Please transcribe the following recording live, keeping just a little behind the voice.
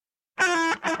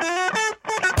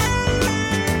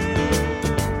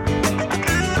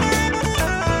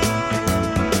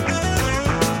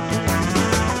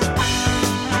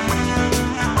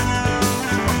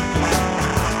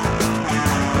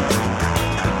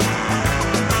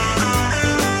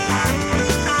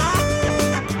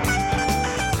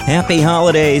Happy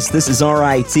holidays. This is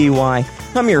RITY.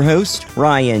 I'm your host,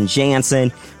 Ryan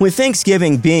Jansen. With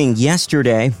Thanksgiving being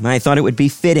yesterday, I thought it would be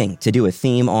fitting to do a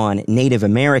theme on Native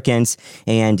Americans.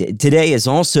 And today is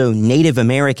also Native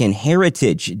American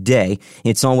Heritage Day.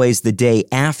 It's always the day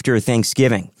after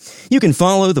Thanksgiving. You can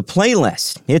follow the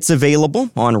playlist. It's available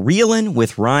on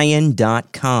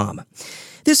reelinwithryan.com.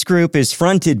 This group is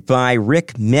fronted by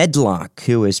Rick Medlock,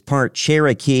 who is part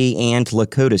Cherokee and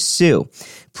Lakota Sioux.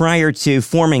 Prior to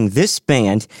forming this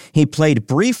band, he played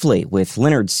briefly with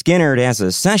Lynyrd Skynyrd as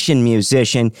a session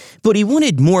musician, but he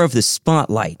wanted more of the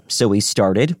spotlight, so he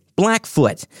started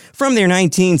Blackfoot. From their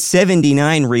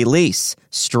 1979 release,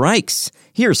 Strikes,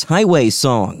 here's Highway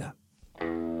Song.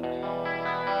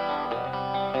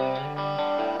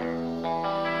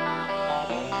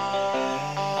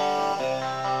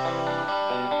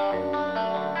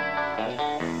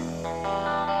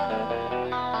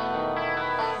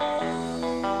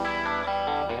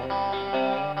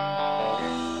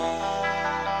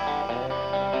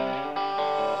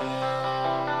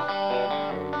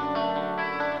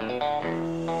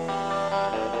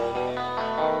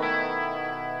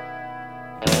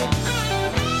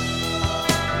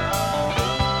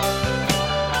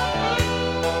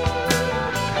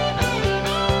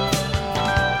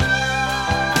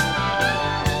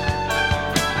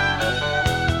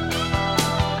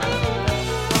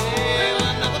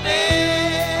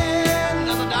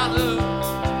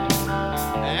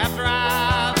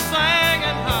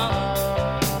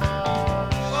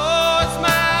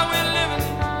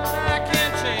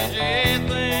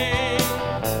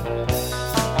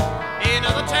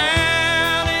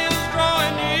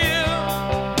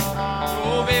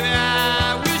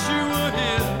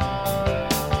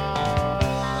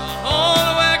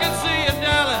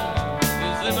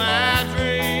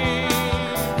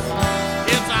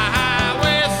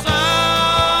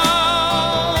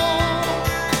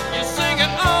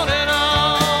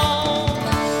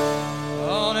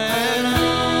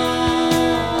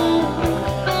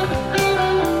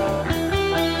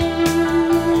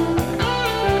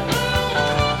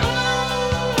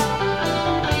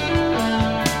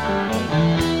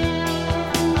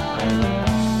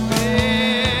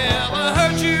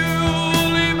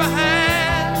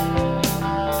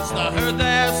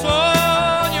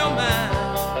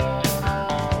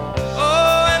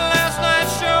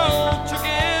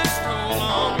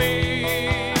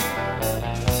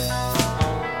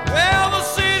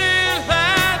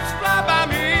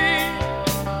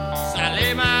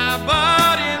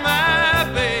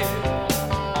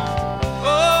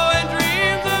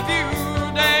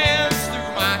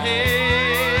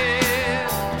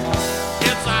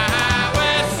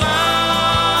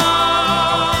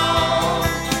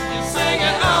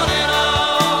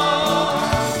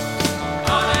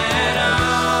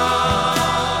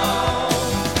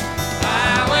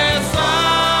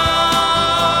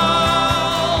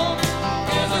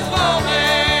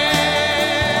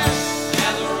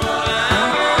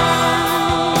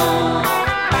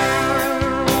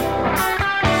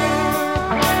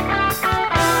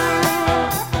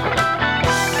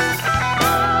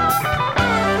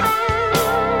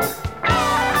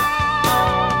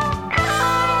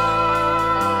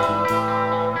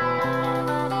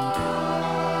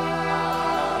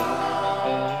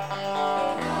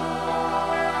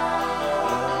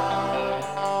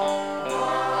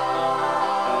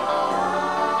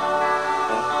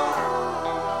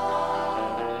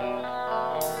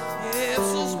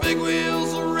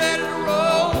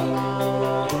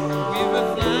 Highway song.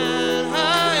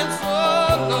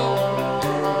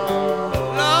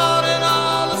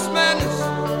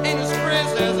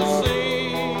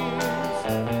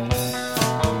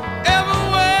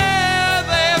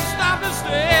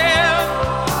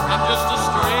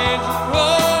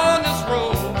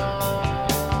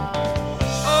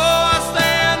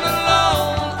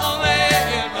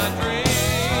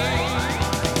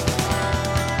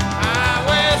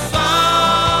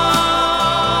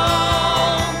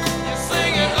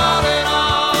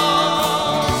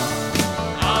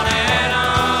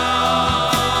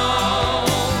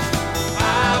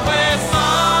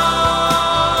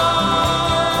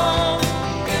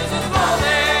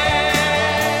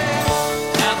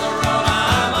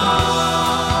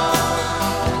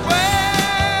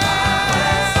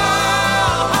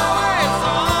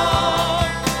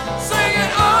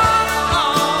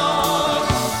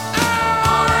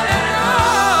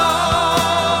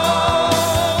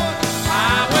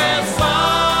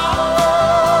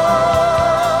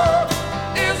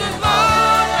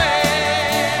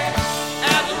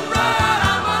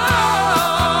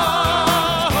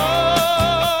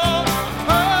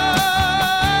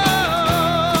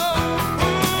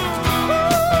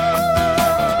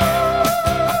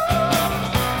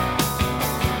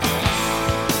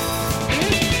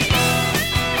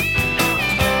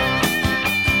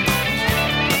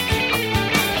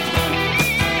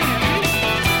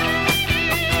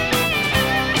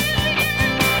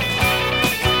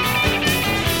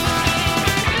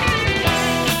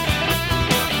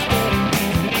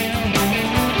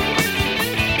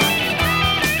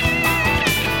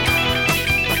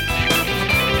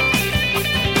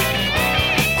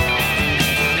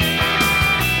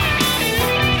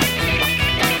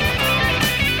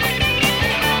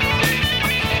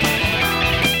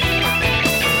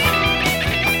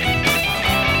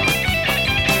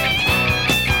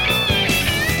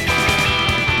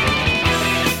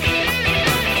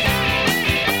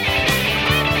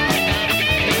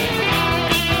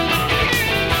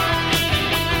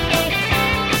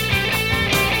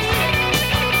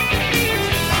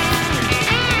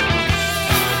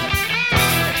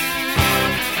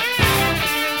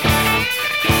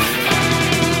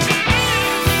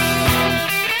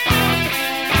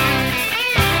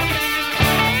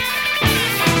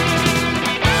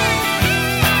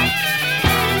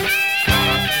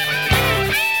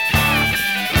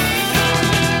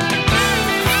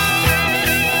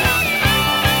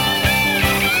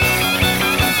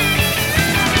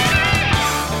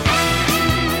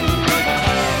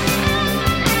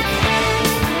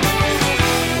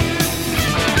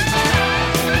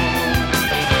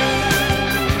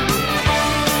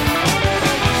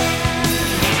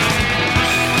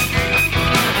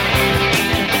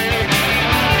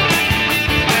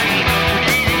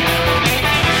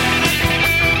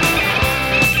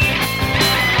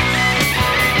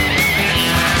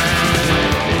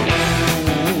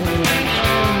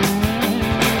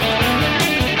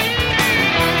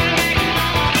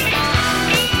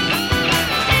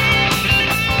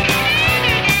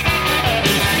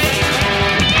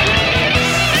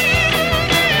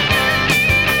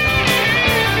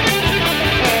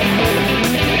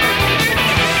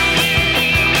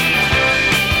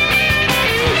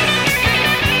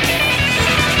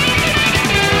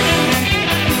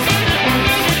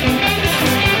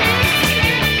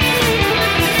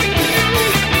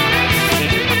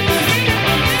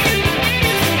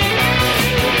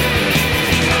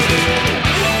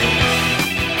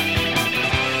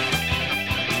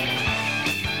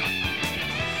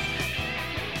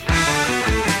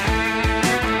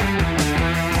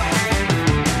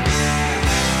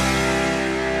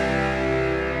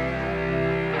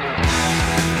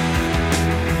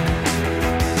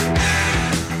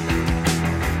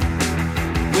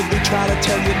 try to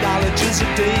tell you knowledge is a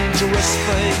dangerous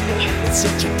thing. It's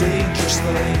such a dangerous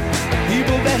thing. The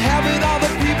people that have it are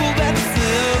the people that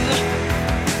sin.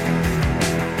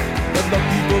 And the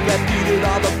people that need it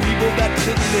are the people that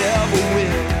can never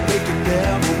win. They can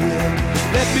never win.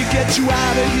 Let me get you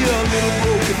out of here, little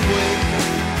broken wing.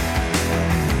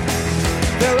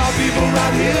 There are people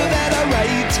around here that are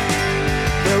right.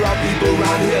 There are people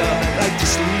around here that like to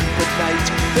sleep at night.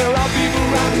 There are people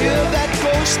around here that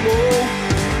go slow.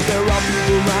 There are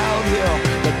people around here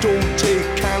that don't take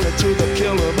kindly to the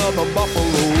killing of the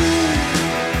buffalo.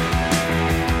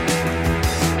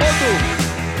 Oh no!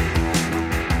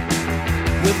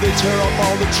 When they tear up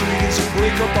all the trees and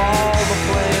break up all the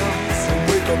plants, and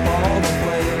break up all the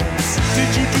plants.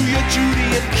 Did you do your duty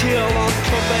and kill on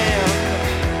command?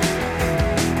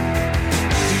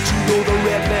 Did you know the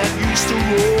red man used to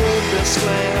roam this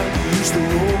land? Used to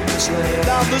roam this land.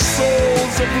 Now the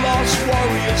souls of lost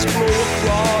warriors flow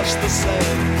across the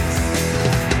sands.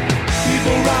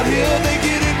 People around here, they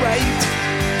get it right.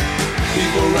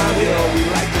 People around here, we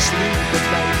like to sleep at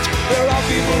night. There are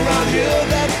people around here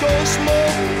that go slow.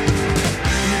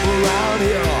 People around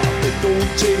here, they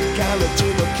don't take kindly to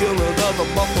the killing of the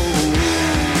buffalo.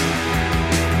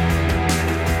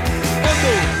 Oh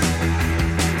no!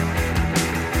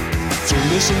 So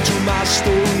listen to my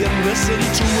story and listen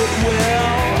to it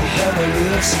well. Never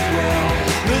listen well.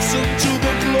 Listen to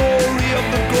the glory of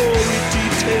the gory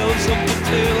details of the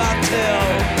tale I tell.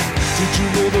 Did you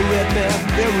know the red man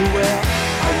very well?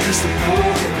 I used to know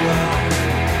him well.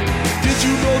 Did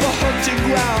you know the hunting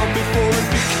ground before it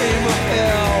became a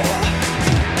hell?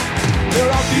 There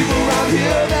are people around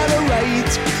here that are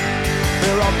right.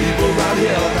 There are people around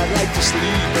here that like to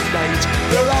sleep at night.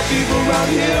 There are people around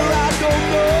here I don't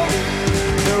know.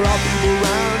 There are people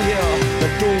around here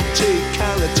that don't take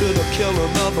kindly to the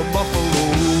killing of the buffalo.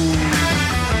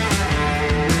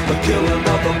 The killing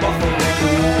of the buffalo.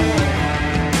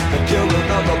 The killing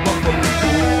of the buffalo.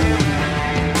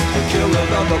 The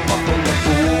killing of the buffalo.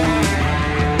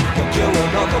 The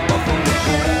killing of the buffalo.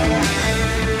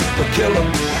 The killing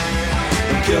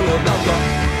of the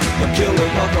the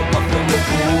killing of the buffalo.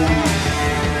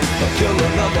 The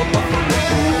killing of the buffalo.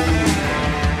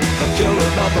 The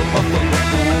killing of the buffalo.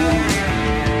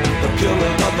 The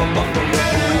killing of the buffalo.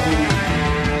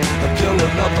 The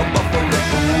killing of the buffalo.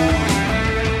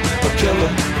 The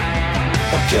killing.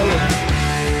 The killing.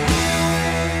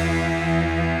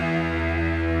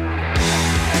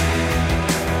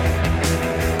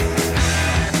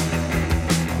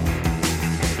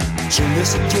 So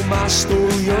listen to my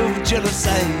story of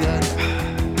genocide.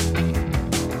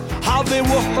 How they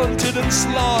were hunted and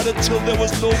slaughtered till there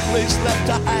was no place left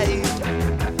to hide.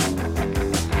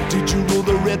 Did you know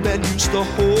the red man used to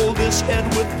hold his head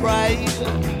with pride?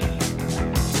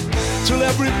 Till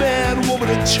every man, woman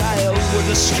and child were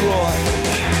destroyed.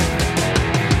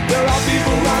 There are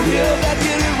people around here that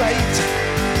get it right.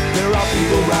 There are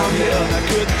people around here that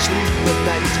couldn't sleep at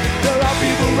night. There are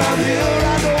people around here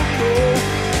I don't know.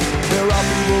 There are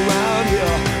people around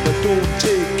here that don't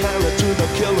take kindly to the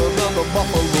killing of the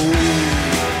buffalo.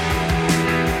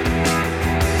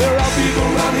 There are people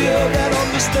around here that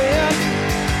understand.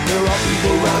 There are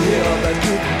people around here that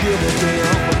couldn't give a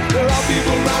damn. There are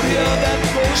people around here that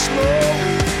go slow.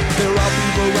 There are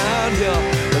people around here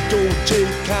that don't take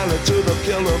kindly to the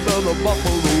killing of the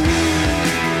buffalo.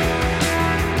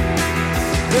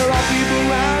 There are people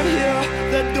around here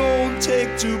that don't take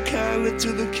too kindly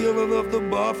to the killing of the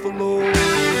buffalo.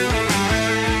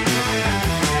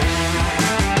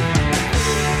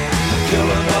 The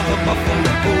killing of the buffalo.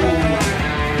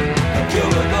 The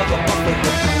killing of the buffalo.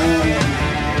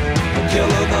 The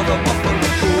killing of the buffalo.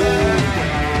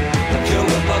 The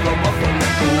killing of the buffalo.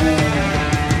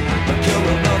 The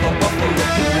killing of the buffalo.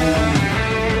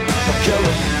 The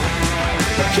killing.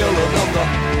 The killing of the.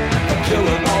 The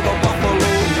killing of the buffalo.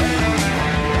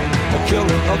 The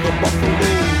killing of the buffalo.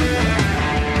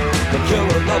 The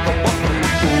killing of the buffalo.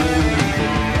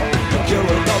 The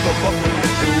killing of the buffalo.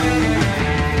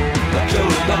 The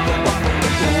killing of the buffalo.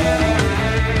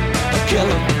 The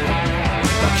killing.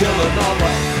 The killing of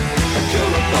the. The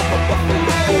killing of the buffalo.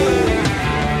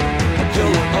 The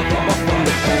killing of the buffalo.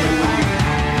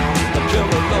 The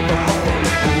killing of the buffalo.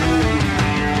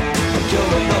 The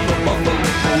killing of the buffalo.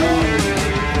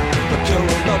 The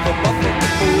killing of the buffalo.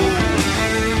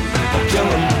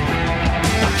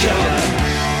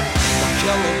 The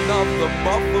killing of the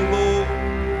buffalo.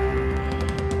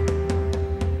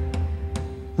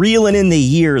 Reeling in the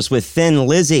Years with Thin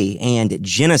Lizzy and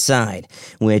Genocide,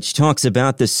 which talks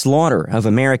about the slaughter of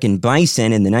American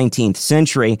bison in the 19th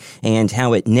century and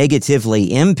how it negatively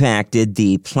impacted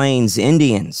the Plains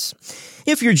Indians.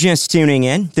 If you're just tuning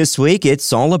in, this week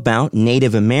it's all about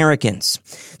Native Americans.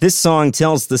 This song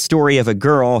tells the story of a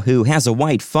girl who has a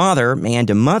white father and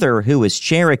a mother who is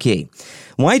Cherokee.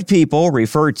 White people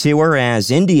refer to her as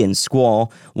Indian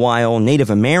Squaw, while Native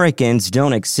Americans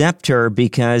don't accept her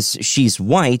because she's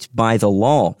white by the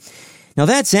law. Now,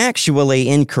 that's actually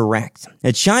incorrect.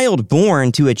 A child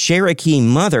born to a Cherokee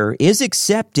mother is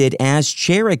accepted as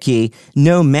Cherokee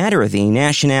no matter the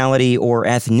nationality or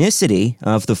ethnicity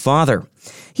of the father.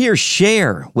 Here's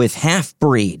Cher with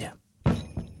Half-Breed.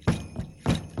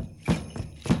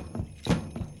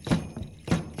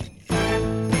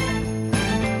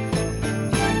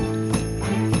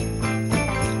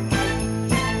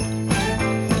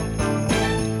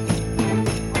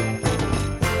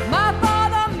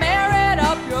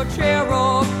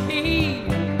 Cherokee.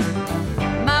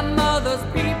 My mother's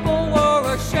people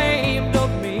were ashamed of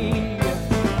me.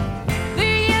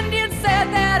 The Indians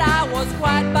said that I was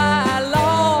white by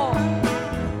law.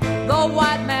 The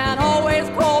white man always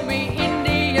called me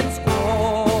Indian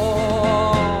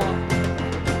squaw.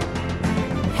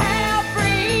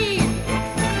 Half-breed,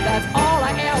 that's all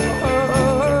I ever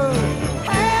heard.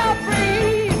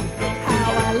 Half-breed,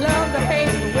 how I learned to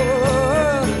hate the world.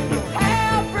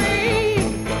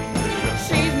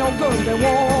 No good they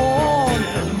won.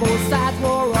 Both sides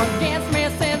were against me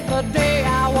since the day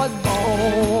I was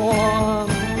born.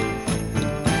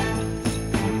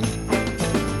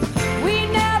 We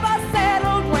never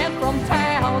settled, went from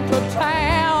town to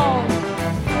town.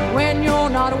 When you're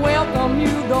not welcome,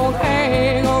 you don't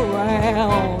hang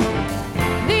around.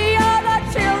 The other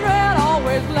children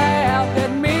always laughed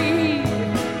at me.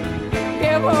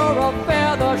 Give her a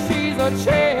feather, she's a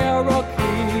Cherokee.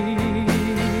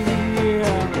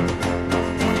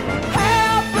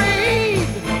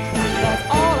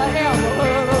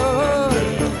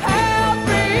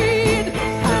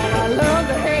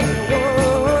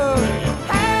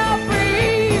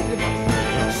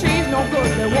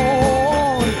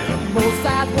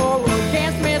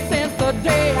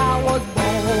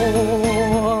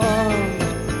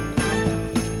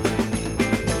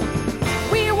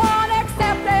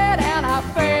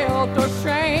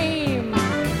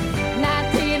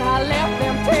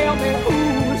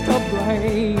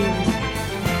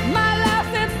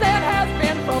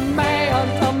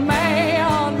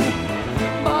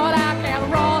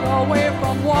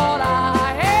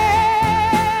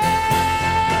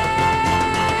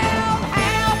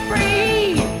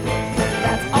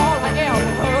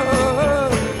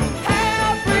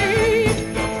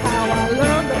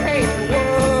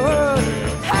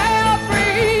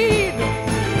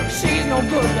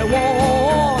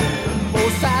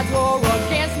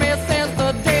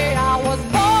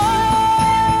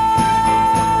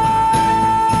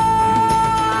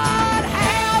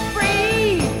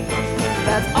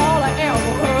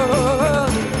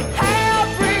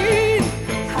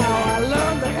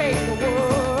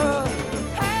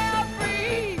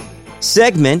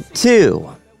 Segment 2.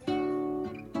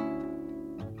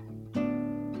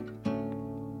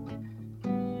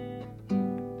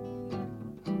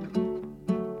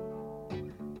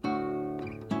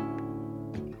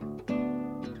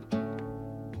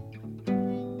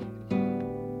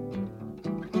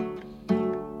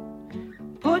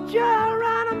 Put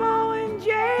Geronimo in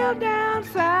jail down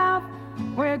south,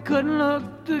 where it couldn't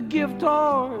look the gift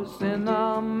horse in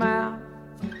the mouth.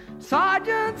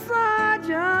 Sergeant,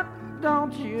 Sergeant,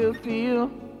 don't you feel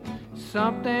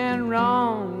something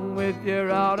wrong with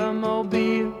your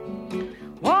automobile?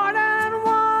 Warden,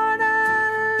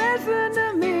 Warden, listen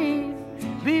to me.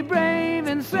 Be brave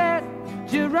and set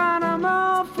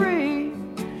Geronimo free.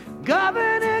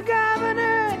 Governor,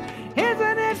 Governor,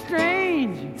 isn't it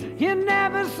strange? You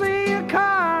never see a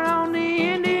car on the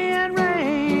Indian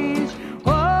range.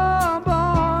 Oh,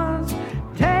 boys,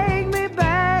 take me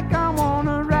back. I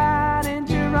wanna ride in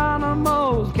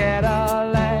Geronimo's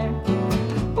Cadillac.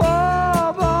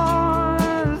 Oh,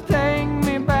 boys, take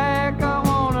me back. I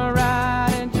wanna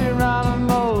ride in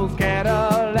Geronimo's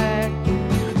Cadillac.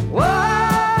 Oh,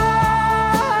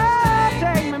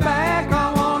 take me back.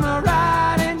 I wanna ride.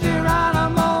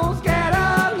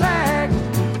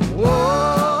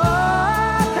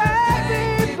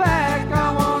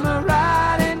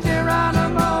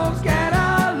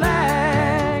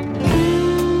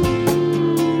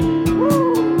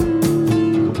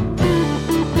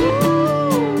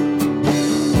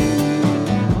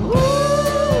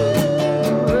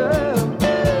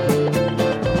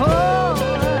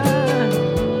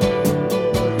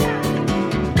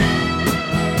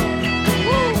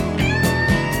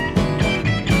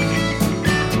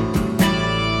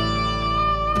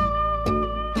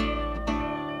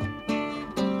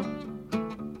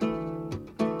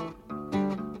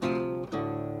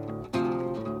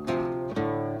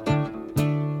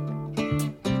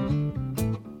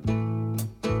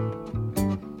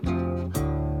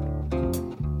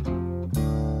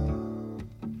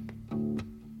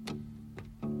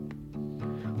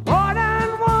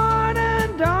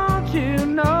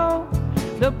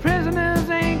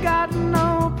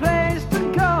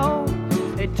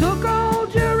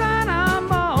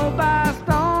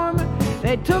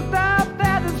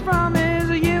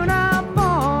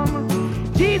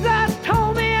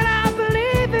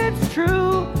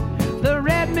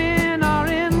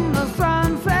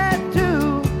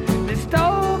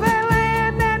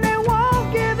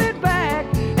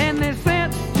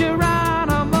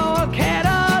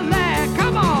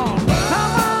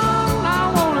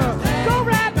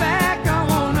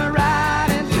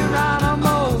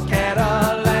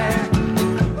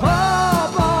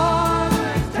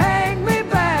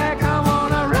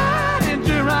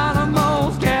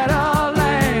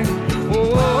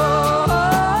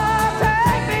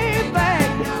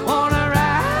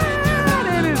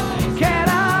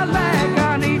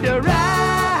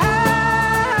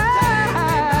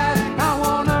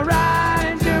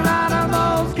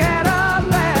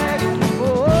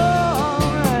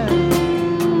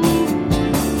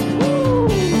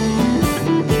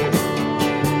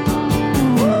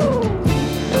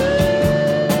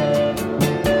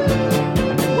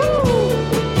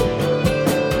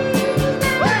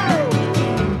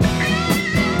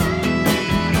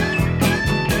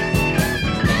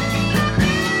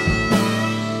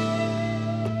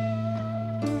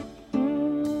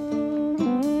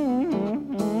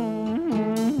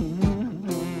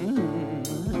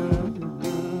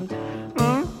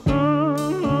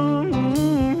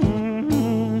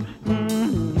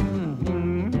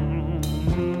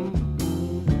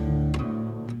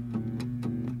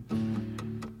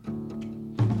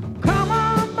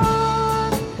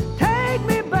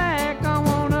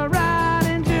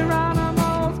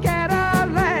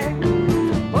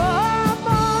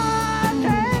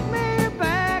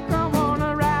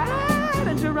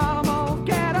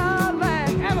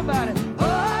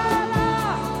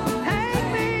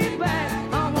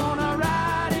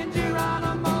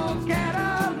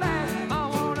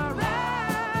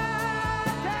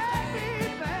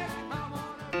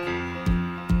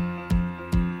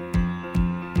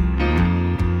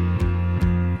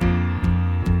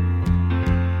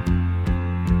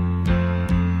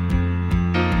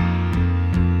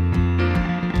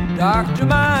 Doctor,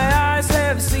 my eyes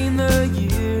have seen the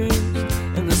years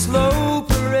and the slow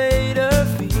parade of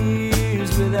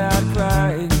fears without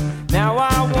crying. Now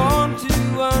I want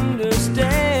to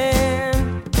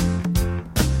understand.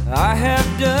 I have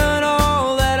done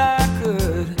all that I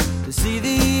could to see the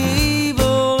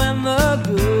evil and the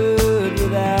good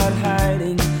without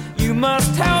hiding. You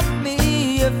must help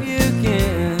me if you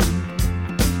can.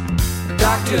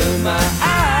 Doctor, my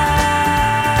eyes,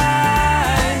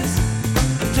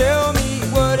 tell me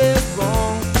what is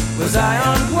wrong. Was I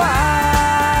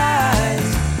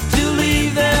unwise to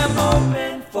leave them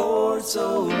open for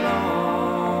so long?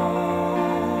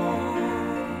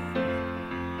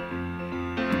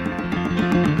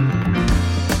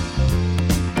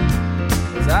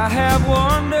 'Cause I have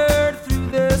wandered through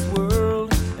this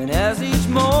world, and as each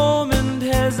moment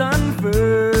has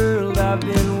unfurled, I've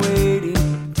been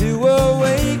waiting to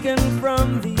awaken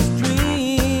from these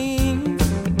dreams.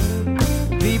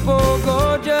 People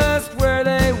go just where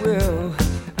they will.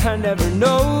 I never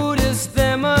noticed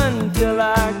them until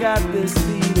I got this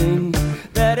feeling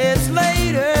that it's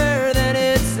later than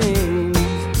it seems.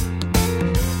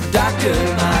 Doctor,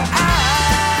 my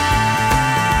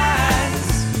eyes,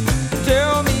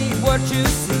 tell me what you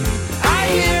see. I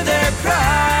hear their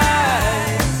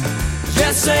cries.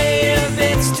 Just say if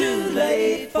it's too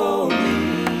late for me.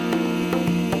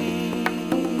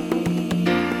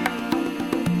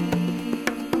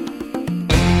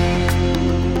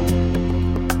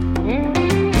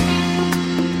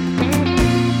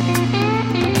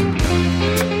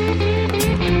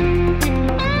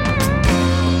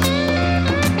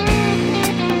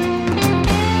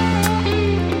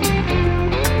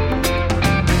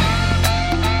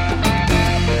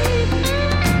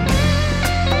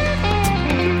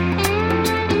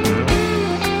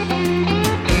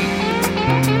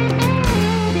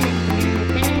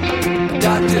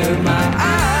 Doctor, my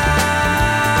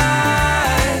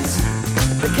eyes,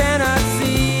 they cannot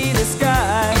see the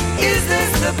sky. Is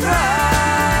this the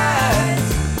price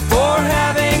for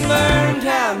having learned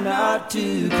how not to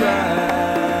cry?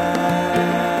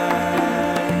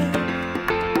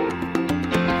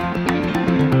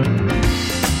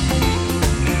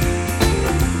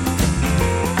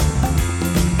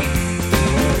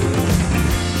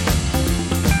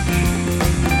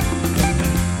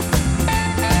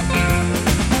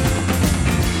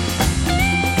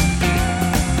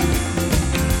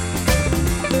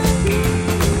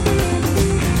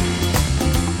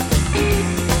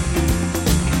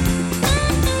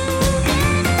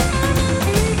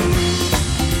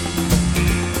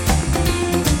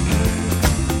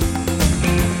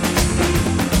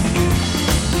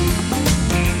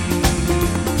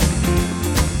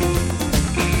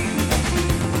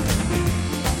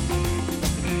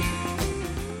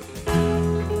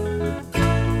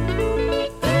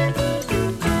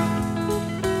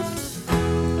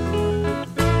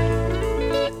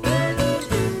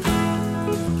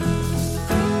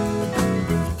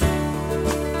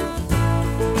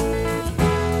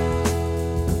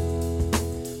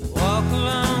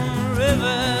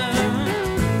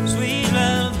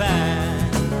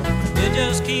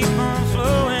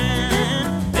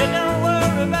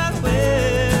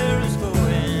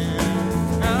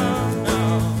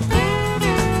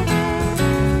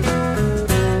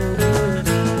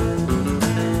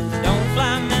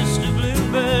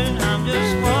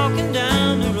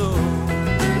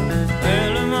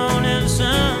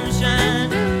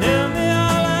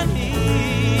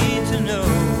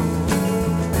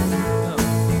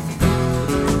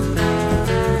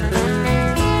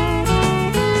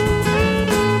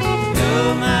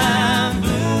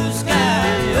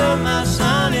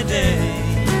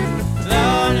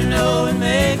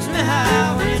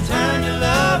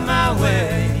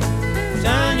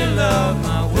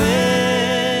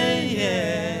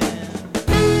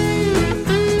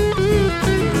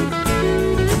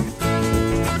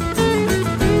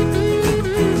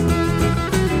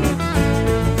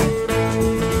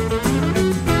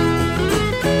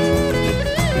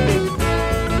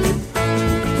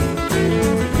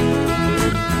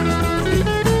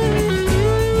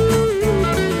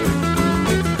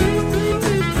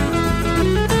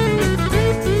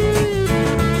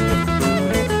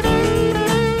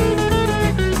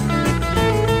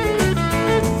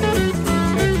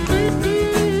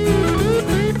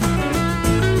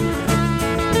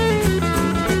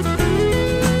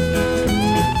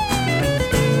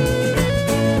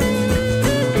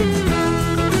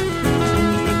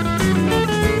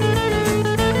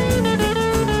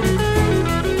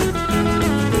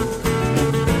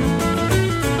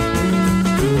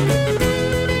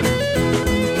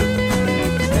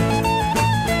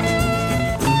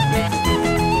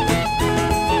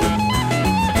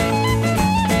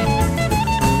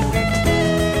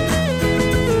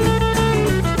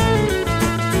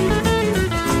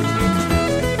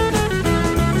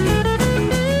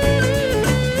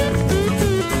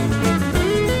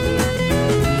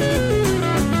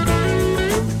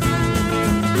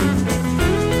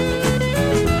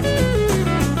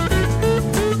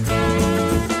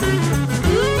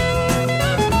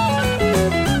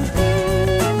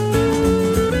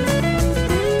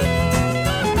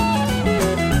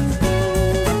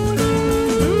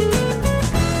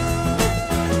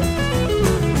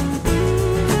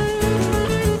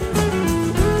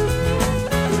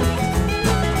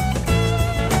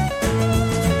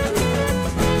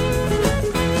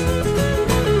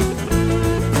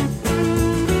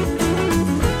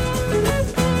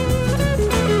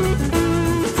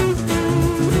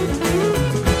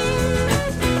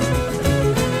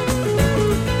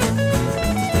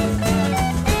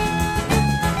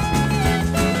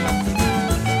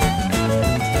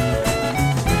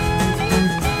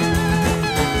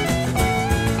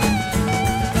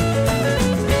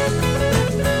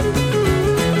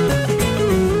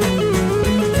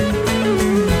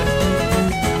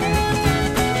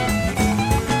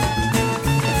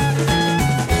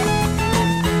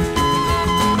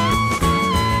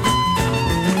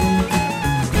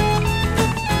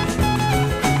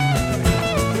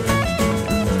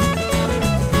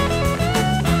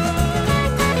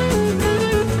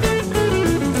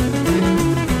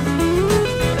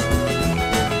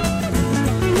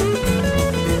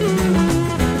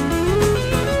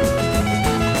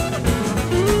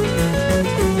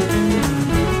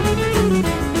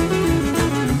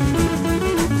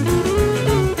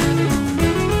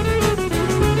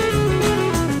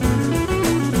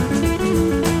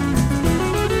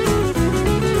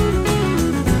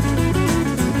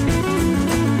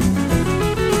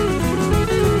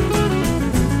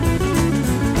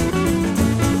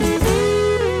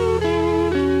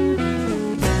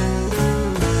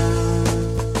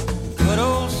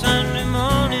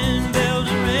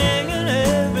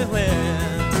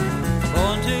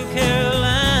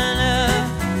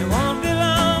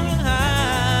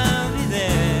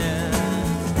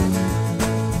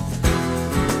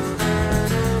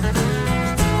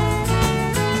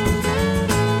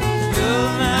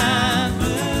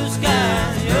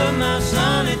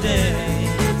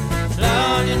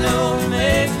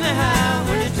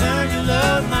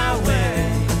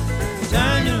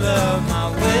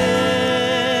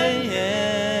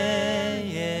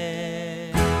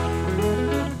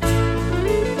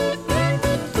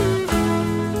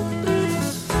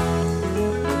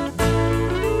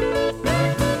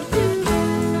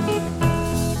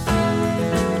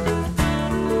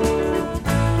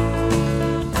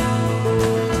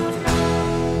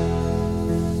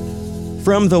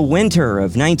 From the winter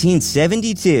of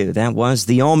 1972, that was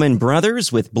the Allman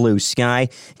Brothers with Blue Sky.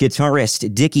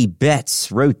 Guitarist Dickie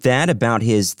Betts wrote that about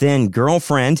his then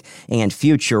girlfriend and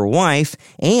future wife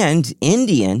and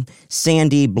Indian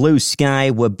Sandy Blue Sky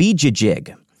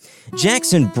Wabijajig.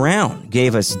 Jackson Browne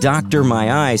gave us Dr.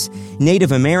 My Eyes.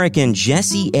 Native American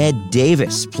Jesse Ed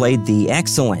Davis played the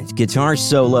excellent guitar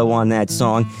solo on that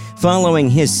song. Following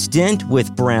his stint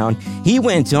with Browne, he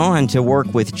went on to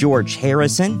work with George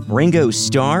Harrison, Ringo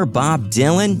Starr, Bob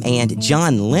Dylan, and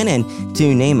John Lennon,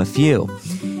 to name a few.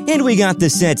 And we got the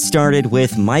set started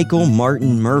with Michael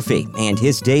Martin Murphey and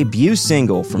his debut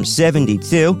single from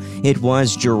 '72. It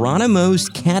was Geronimo's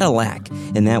Cadillac,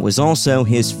 and that was also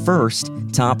his first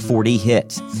Top 40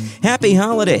 hit. Happy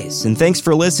holidays, and thanks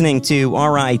for listening to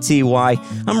RITY.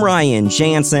 I'm Ryan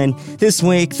Jansen. This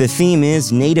week, the theme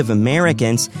is Native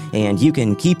Americans, and you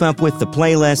can keep up with the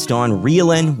playlist on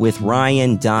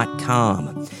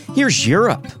reelinwithryan.com. Here's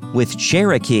Europe with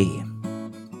Cherokee.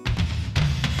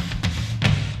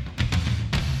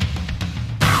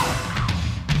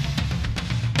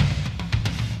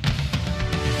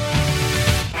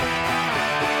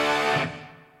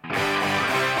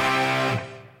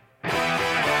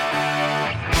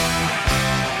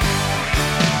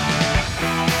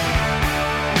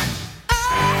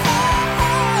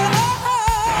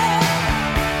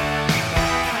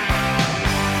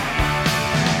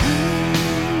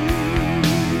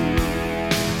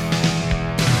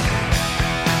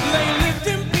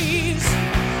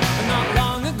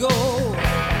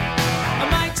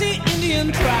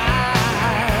 Trail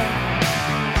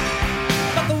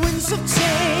of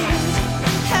tears.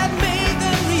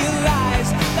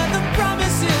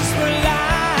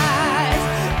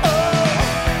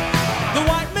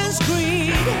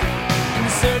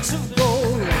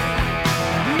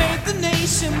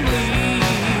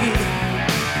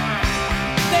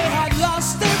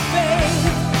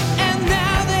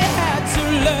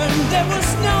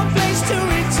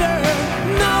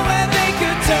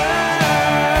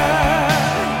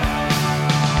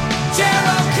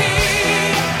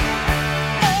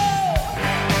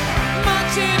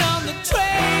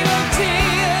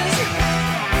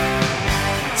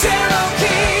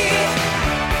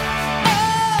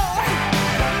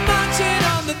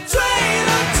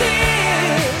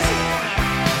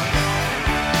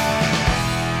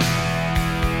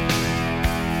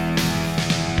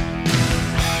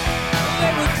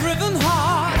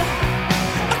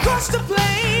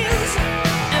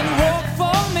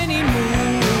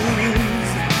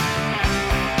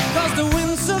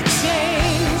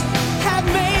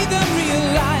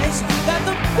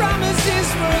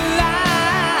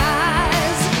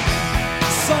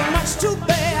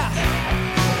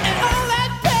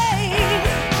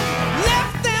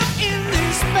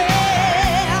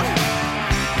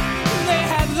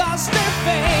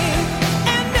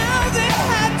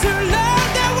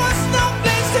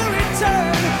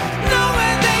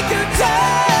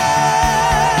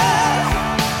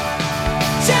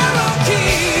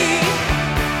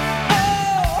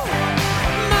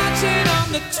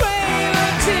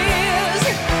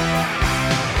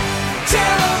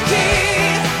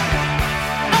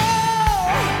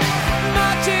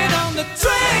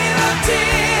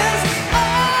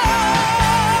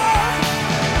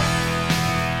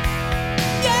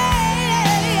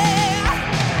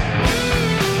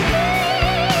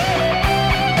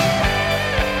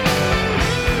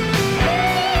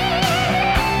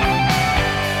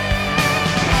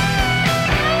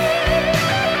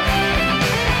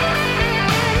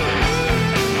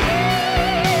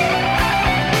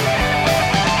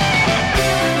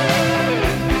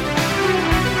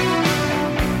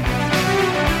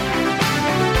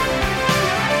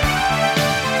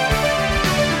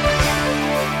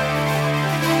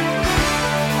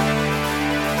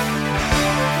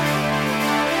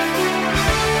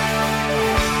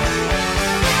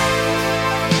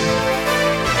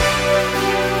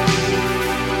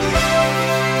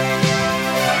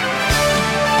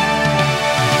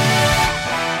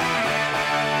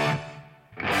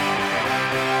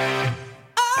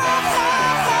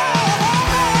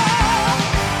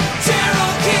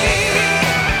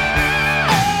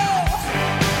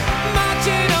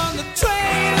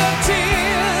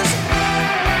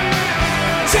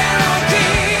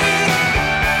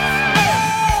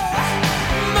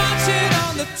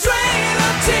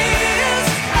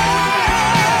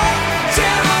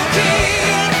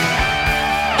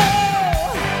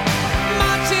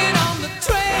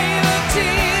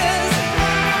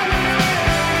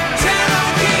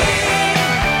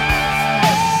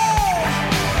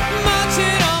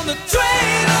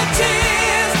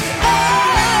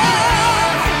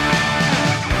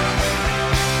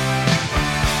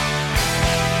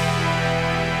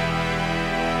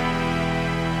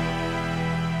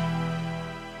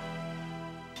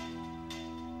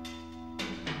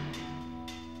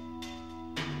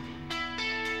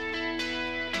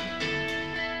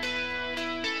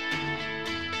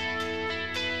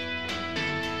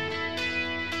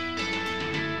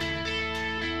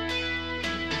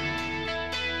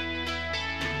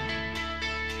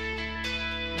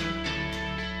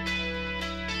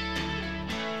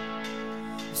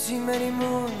 seen many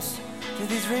moons through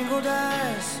these wrinkled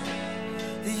eyes.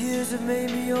 The years have made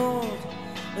me old,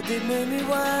 but they've made me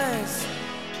wise.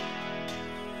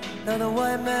 Now the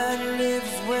white man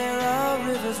lives where our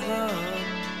rivers run.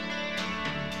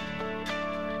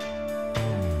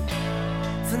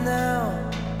 For now,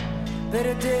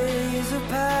 better days have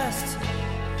passed.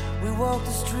 We walk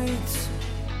the streets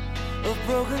of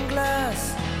broken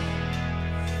glass.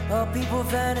 Our people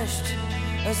vanished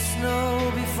as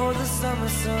snow before the summer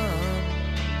sun.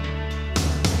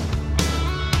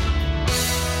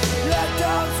 Like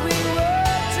dogs we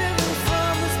were driven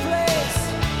from this place.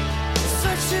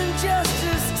 Such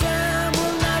injustice time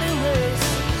will not erase.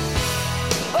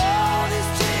 All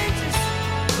these changes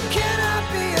cannot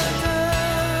be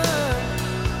undone.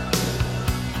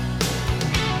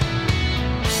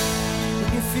 When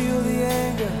you feel the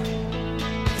anger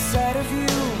inside of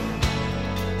you,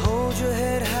 hold your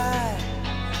head high,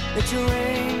 let your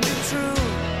aim be true.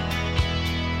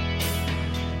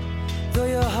 Though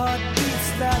your heart beats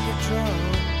like a drum,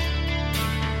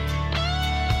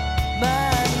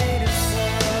 my native son.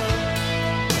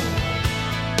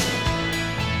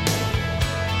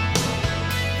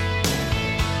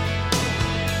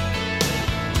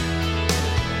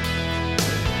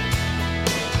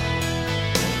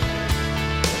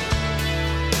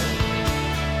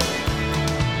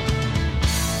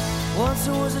 Once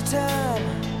there was a time,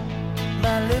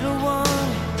 my little one,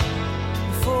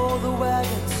 before the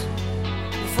wagons,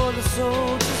 before the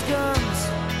soldiers' guns,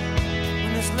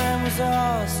 when this land was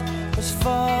ours, as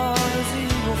far as the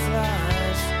eagle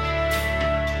flies.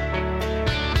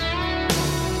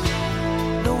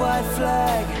 No white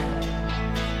flag,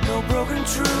 no broken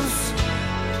truce.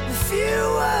 The few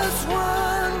as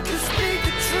one could speak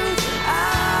the truth. I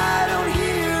don't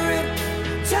hear it,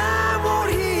 time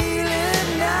won't heal it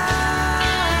now.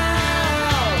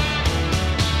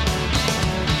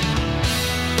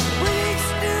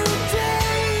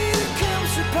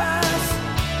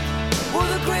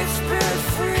 Great Spirit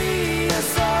free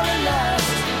us all at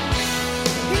last.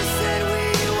 He said we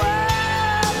were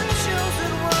the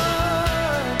chosen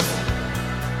ones.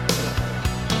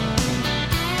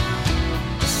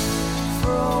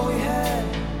 For all we had,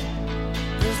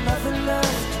 there's nothing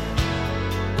left.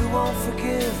 We won't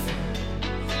forgive,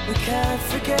 we can't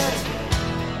forget.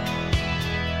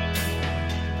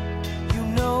 You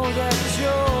know that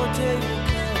your day will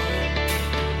come,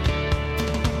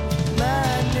 my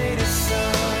native son.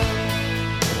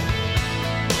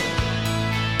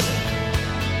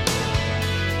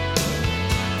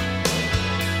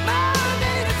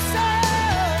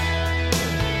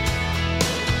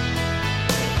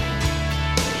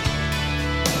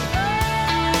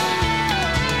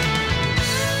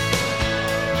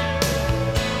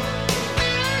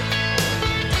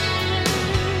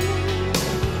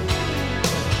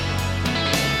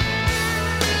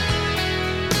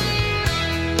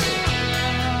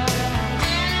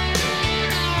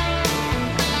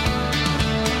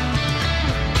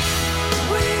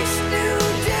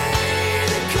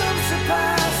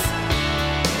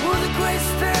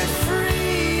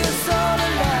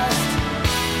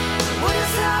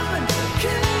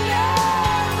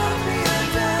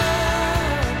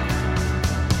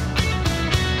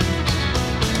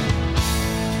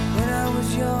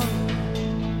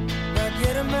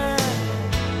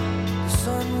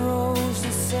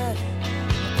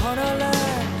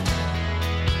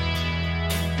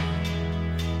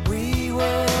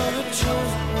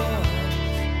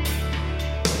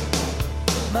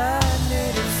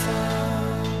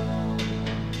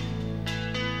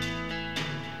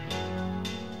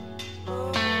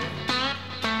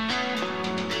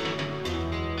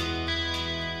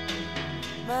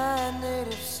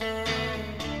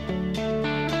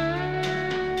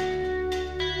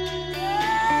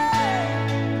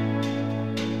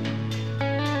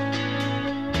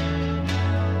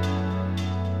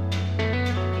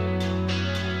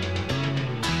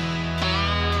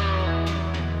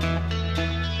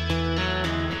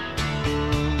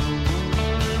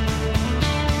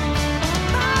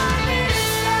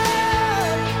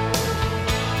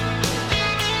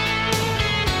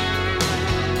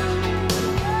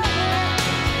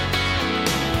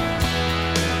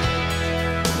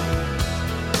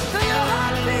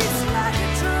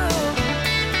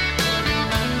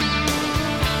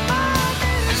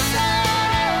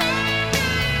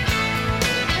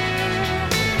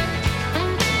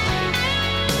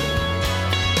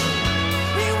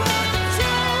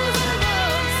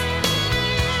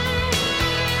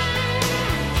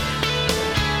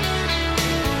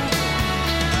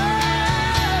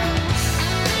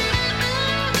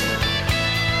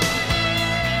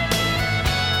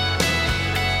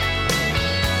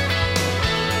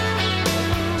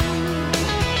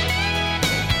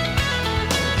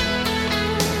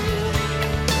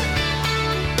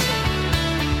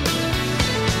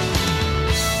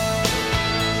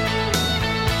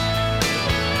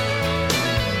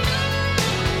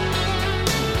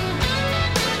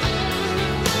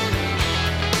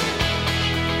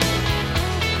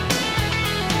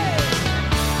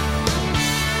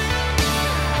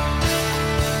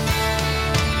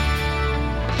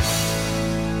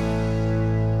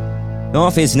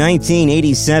 Off his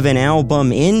 1987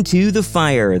 album Into the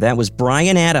Fire, that was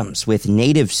Bryan Adams with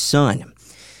Native Son.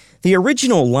 The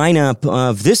original lineup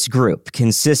of this group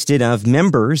consisted of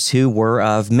members who were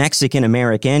of Mexican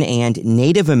American and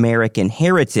Native American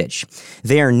heritage.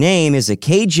 Their name is a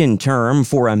Cajun term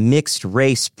for a mixed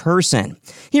race person.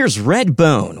 Here's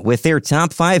Redbone with their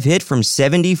top 5 hit from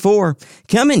 '74,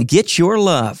 Come and Get Your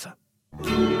Love.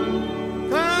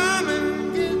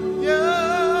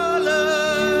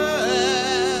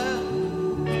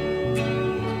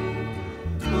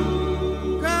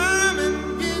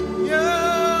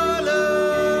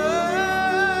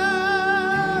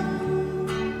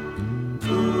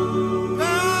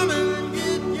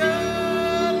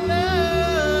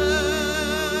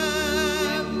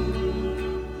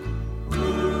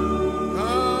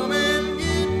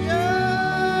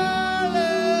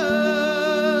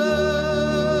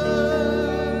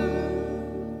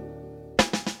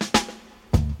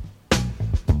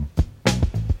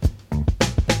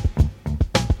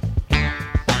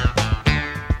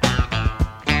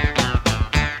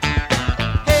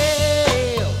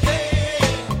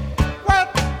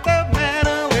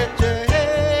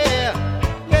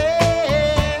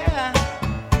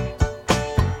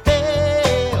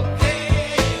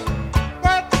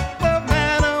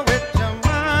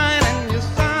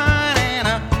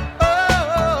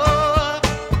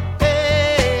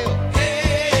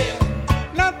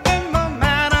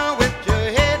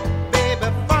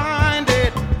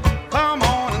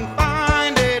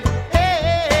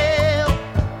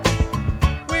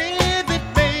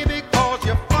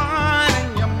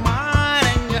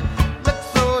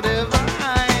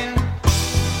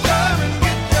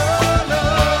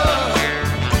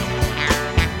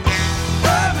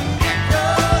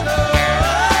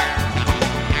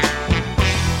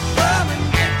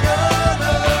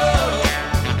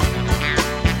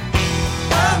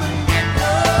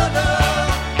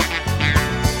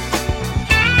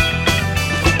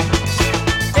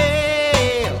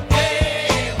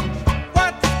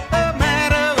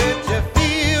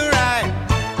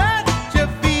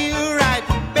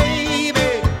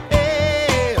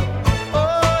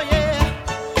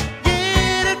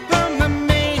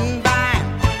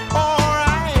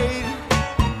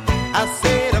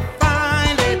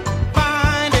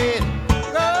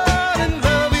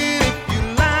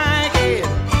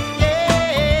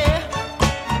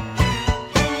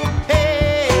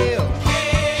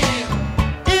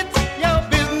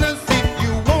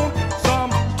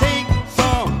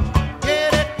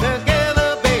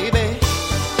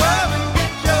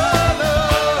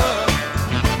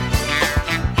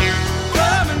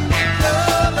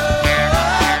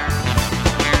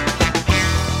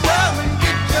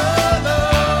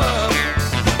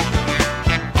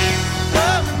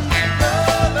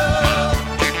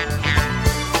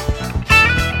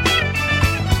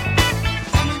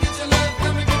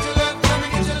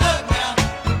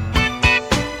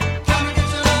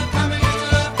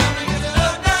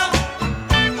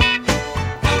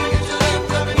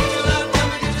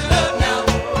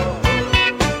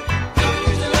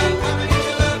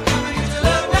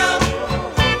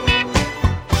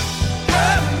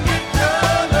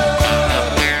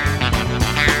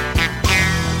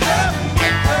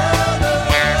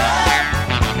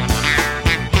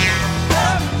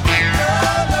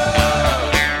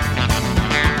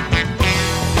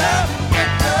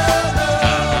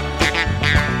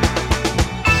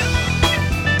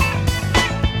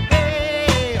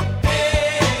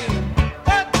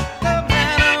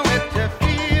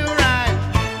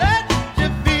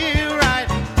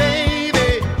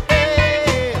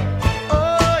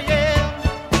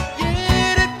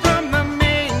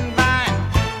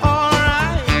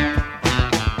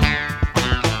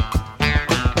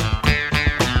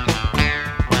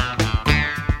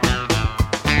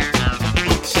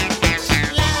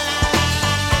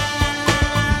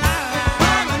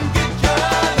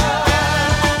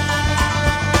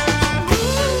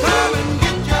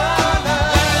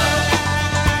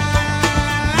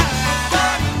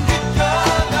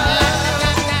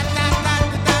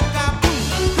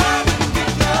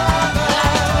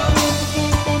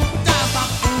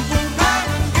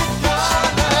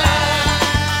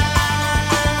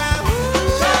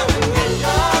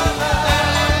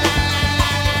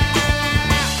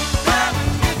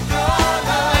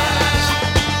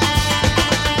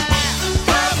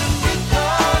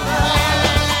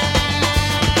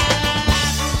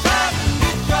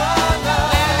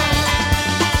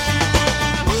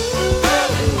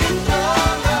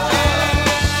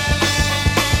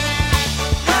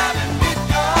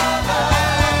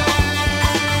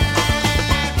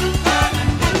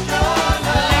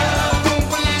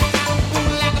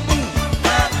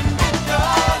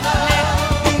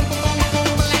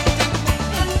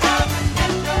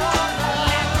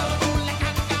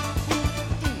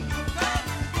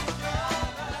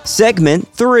 Segment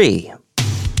 3.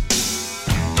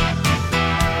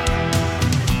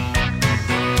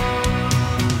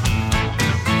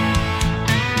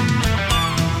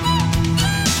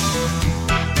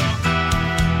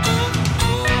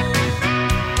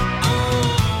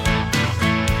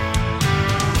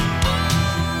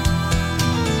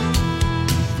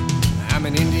 I'm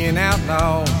an Indian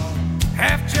outlaw,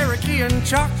 half Cherokee and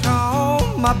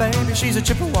Choctaw. My baby, she's a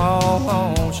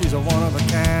Chippewa, she's a one of a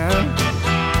kind.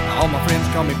 All my friends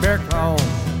call me Bear Claw.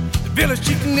 The village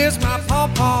chieftain is my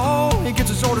pawpaw. He gets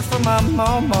his orders from my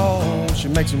mama, she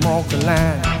makes him walk the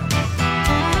line.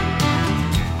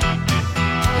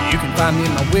 You can find me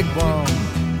in my wigwam,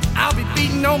 I'll be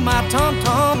beating on my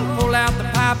tom-tom. Pull out the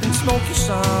pipe and smoke you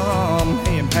some,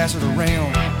 hey, and pass it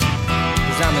around.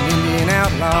 'Cause I'm an Indian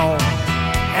outlaw,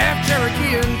 half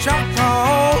Cherokee and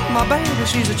Choctaw. My baby,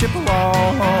 she's a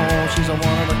Chippewa, she's a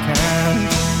one of a kind.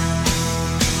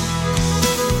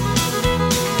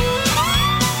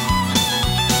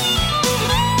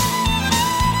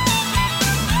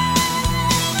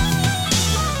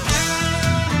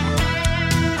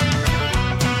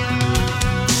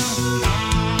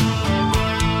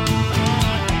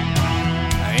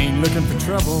 I ain't looking for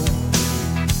trouble.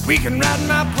 We can ride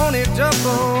my pony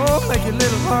double, make your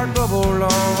little heart bubble,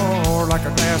 Lord, like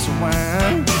a glass of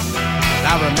wine.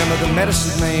 I remember the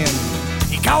medicine man,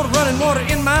 he caught running water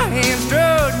in my hands,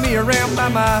 drugged me around by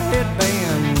my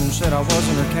headband, said I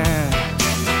wasn't her kind.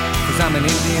 'Cause I'm an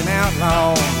Indian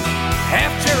outlaw,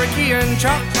 half Cherokee and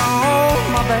Choctaw.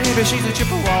 My baby, she's a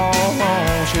Chippewa,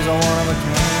 she's a one of a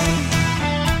kind.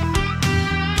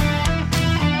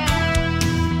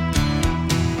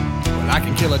 I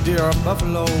can kill a deer or a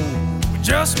buffalo with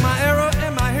just my arrow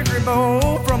and my hickory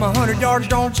bow. From 100 yards,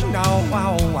 don't you know?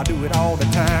 Wow, I do it all the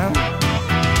time.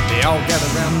 They all gather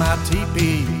around my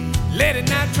teepee, late at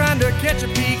night trying to catch a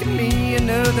peek at me and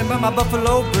nothing but my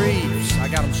buffalo briefs. I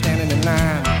got them standing in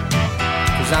line,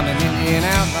 'cause I'm an Indian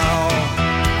outlaw,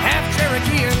 half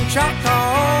Cherokee and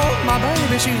Choctaw. My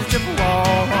baby, she's a Chippewa,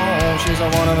 she's a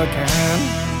one of a kind.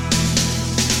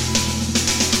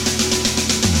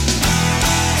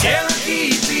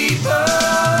 Cherokee people,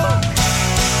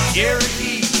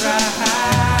 Cherokee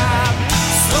tribe,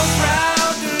 so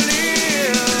proud to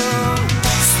live,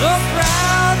 so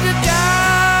proud to die.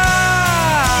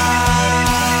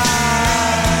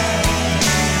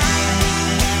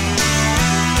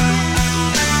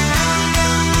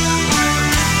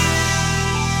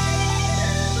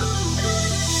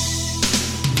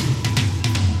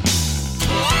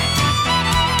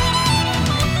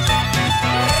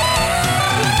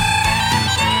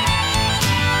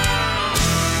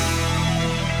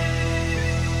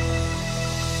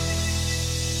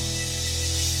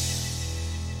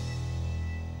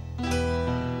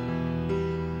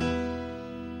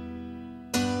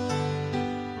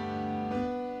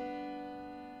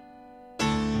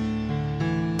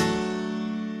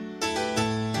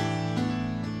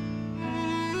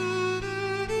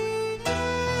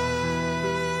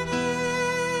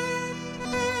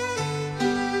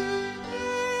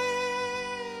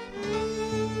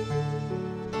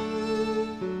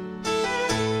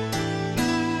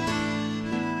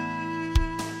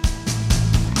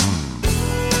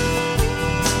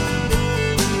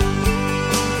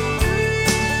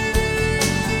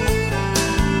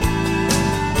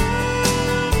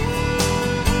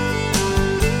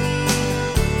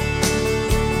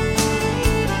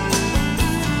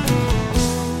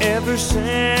 Ever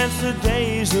since the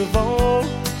days of old,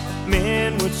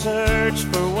 men would search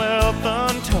for wealth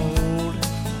untold.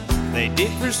 They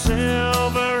dig for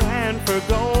silver and for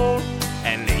gold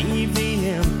and leave the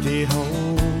empty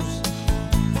holes.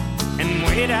 And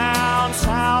way down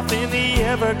south in the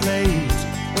Everglades,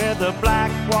 where the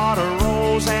black water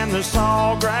rolls and the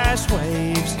sawgrass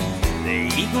waves, the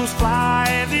eagles fly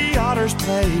and the otters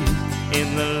play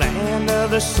in the land of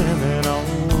the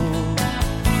Seminoles.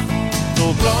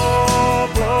 So blow,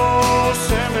 blow,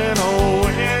 Seminole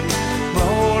wind,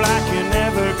 blow like you're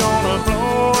never gonna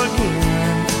blow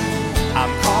again.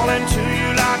 I'm calling to you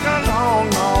like a long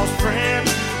lost friend,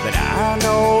 but I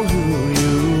know who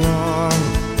you are.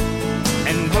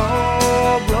 And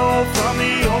blow, blow from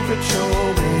the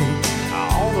Okeechobee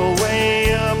all the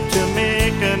way up to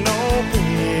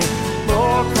Micanopy. Blow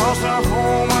across the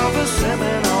home of the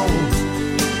Seminoles,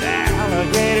 the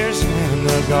alligators and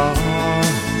the gulls.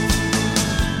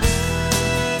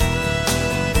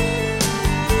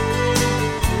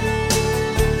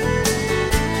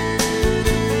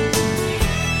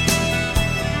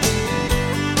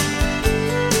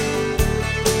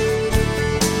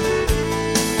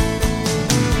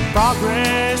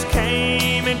 Progress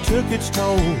came and took its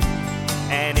toll,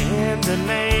 and in the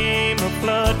name of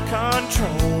flood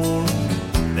control.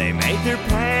 They make their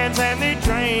plans and they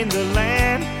drain the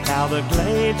land. Now the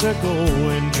glades are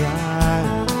going dry.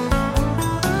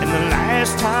 And the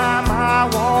last time I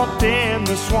walked in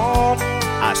the swamp,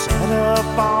 I sat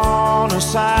up on a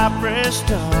cypress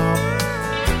stump.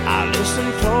 I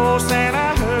listened close and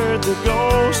I heard the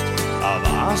ghost of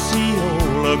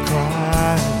Osceola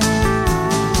cry.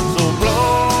 So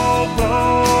blow,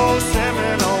 blow,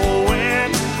 Seminole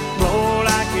wind, blow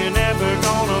like you're never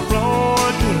gonna blow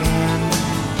again.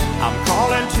 I'm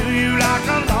calling to you like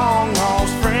a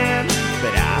long-lost friend,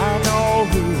 but I know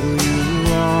who you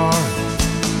are.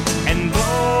 And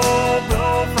blow,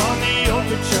 blow from the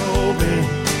Okeechobee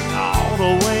all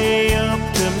the way up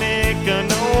to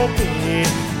Micanopy.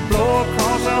 Blow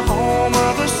across the home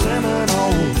of the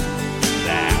Seminoles,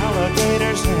 the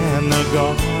alligators and the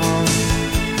gulls.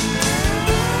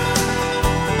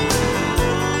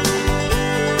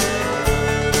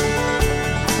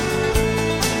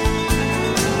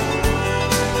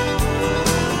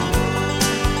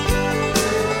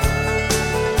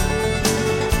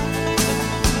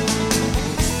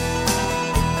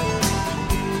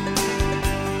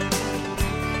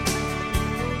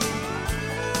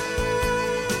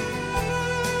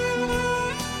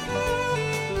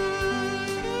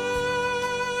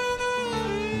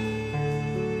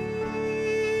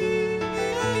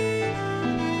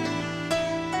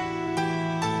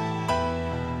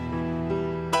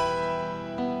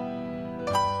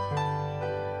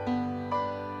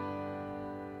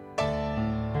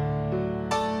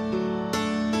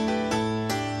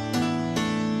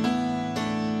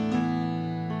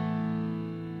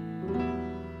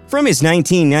 From his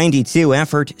 1992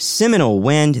 effort, Seminole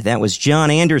Wind, that was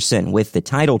John Anderson with the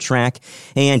title track,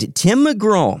 and Tim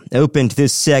McGraw opened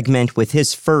this segment with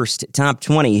his first top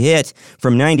 20 hit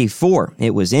from 94.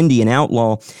 It was Indian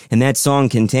Outlaw, and that song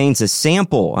contains a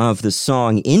sample of the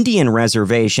song Indian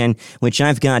Reservation, which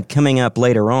I've got coming up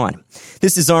later on.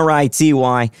 This is RITY.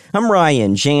 I'm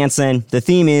Ryan Jansen. The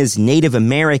theme is Native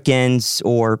Americans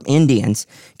or Indians.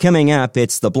 Coming up,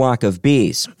 it's The Block of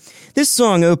Bees. This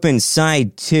song opens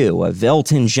side 2 of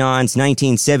Elton John's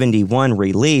 1971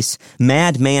 release,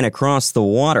 Madman Across the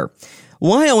Water.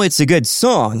 While it's a good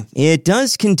song, it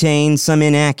does contain some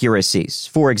inaccuracies.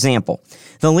 For example,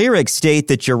 the lyrics state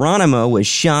that Geronimo was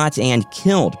shot and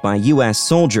killed by U.S.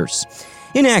 soldiers.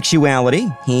 In actuality,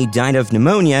 he died of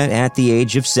pneumonia at the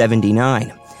age of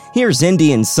 79. Here's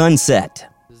Indian Sunset.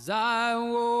 As I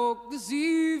woke this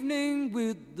evening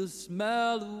with the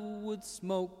smell of wood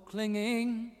smoke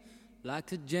clinging,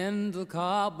 like a gentle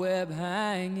cobweb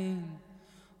hanging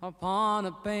upon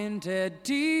a painted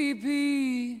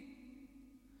teepee.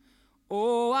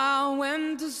 Oh, I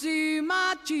went to see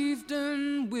my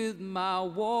chieftain with my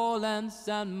war lance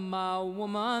and my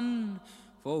woman,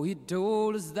 for he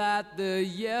told us that the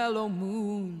yellow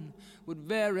moon would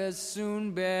very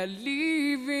soon be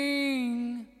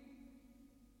leaving.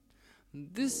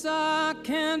 This I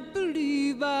can't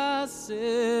believe, I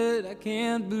said, I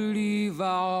can't believe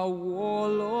our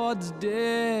warlord's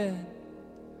dead.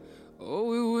 Oh,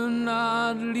 we will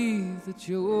not leave the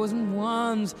chosen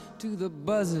ones to the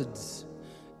buzzards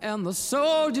and the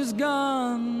soldiers'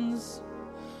 guns.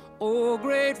 Oh,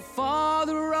 great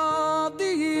father of the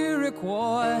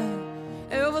Iroquois,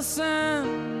 ever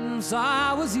since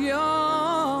I was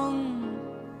young,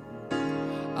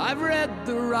 I've read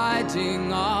the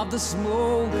writing of the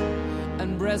smoke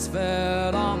and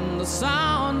breastfed on the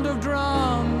sound of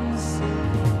drums.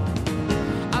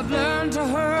 I've learned to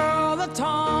hurl the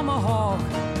tomahawk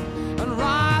and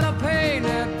ride a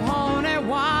painted pony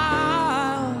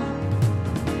wild,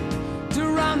 to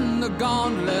run the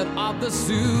gauntlet of the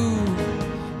Sioux,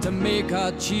 to make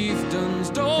a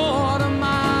chieftain's daughter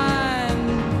mine.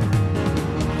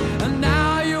 And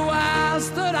now you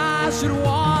ask that I should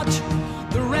watch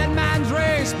the red man's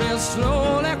race be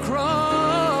slowly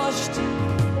crushed.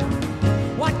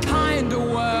 What kind of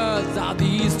words are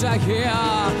these to hear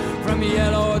from a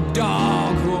yellow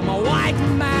dog whom a white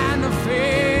man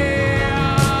fears?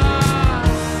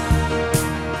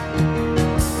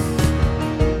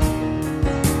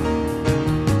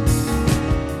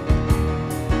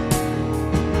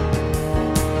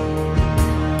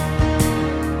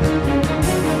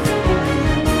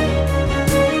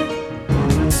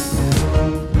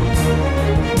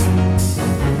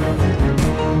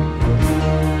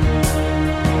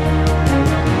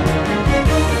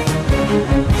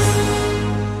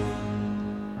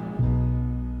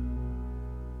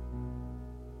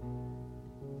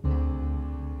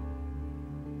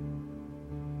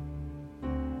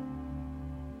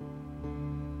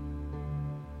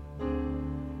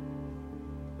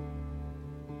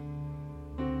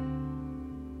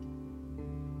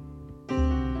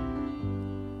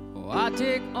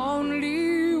 take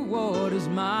only what is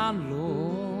mine,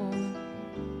 Lord.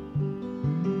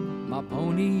 My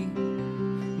pony,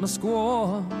 my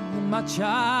squaw, and my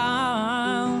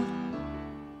child.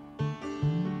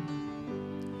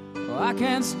 I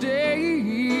can't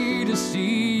stay to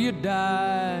see you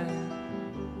die.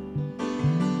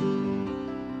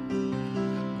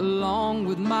 Along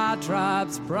with my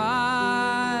tribe's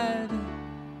pride,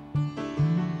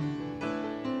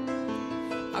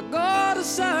 I go to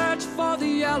search for the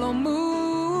yellow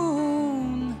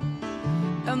moon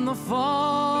and the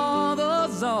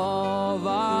fathers of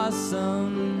our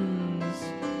sons,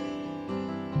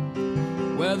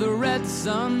 where the red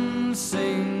sun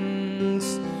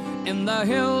sings in the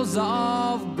hills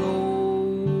of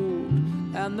gold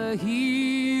and the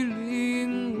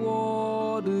healing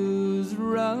waters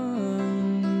run.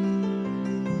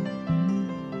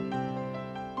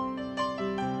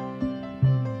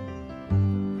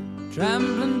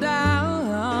 Trampling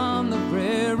down the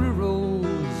prairie roads,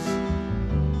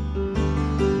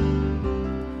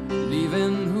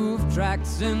 leaving hoof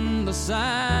tracks in the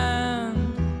sand.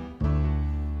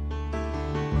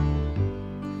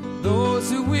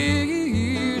 Those who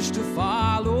wish to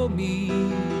follow me,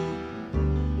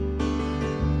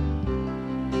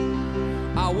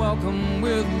 I welcome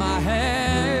with my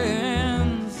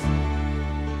hands.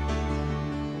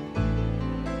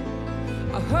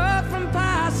 I heard from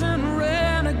passing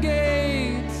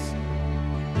renegades,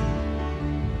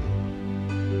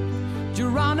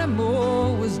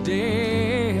 Geronimo was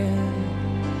dead.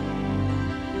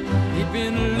 He'd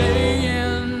been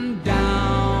laying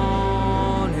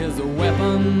down his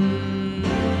weapons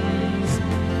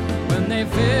when they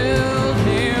filled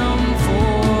him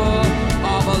full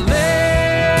of a lead.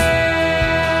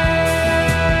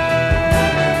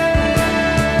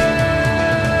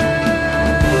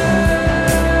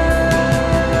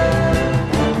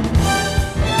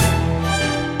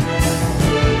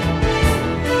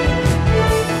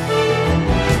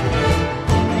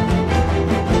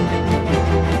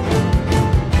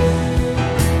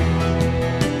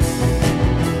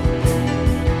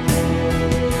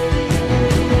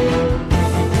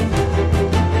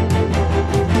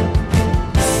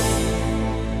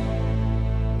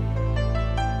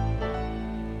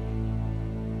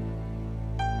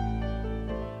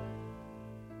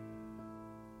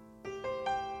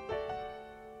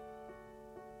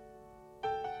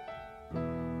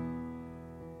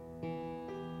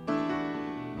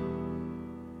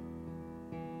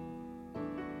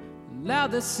 Now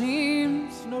there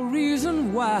seems no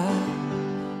reason why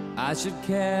I should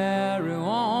carry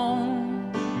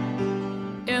on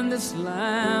in this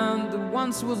land that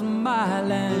once was my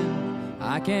land.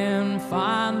 I can't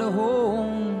find a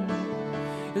home.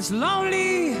 It's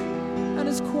lonely and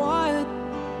it's quiet,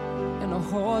 and the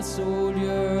horse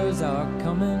soldiers are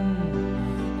coming.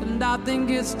 And I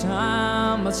think it's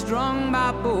time I strung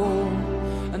my bow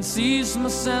and ceased my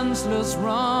senseless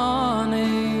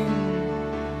running.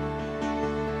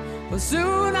 But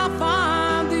soon I'll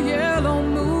find the yellow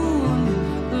moon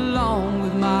along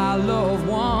with my loved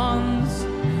ones,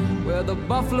 where the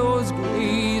buffaloes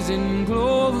graze in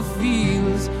clover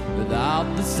fields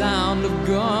without the sound of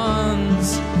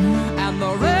guns, and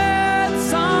the red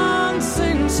sun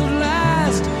sinks at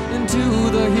last into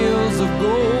the hills of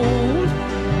gold.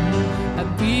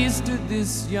 At peace to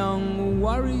this young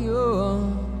warrior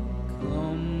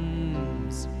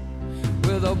comes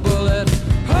with a bullet.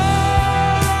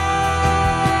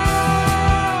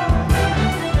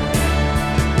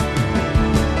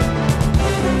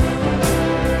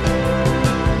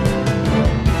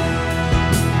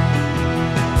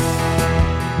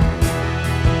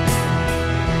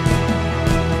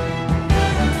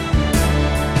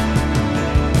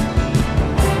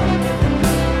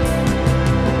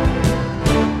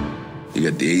 You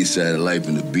got the A side of life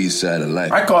and the B side of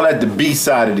life. I call that the B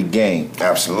side of the game.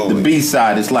 Absolutely. The B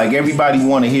side. It's like everybody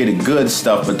want to hear the good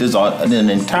stuff, but there's an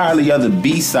entirely other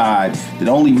B side that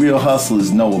only real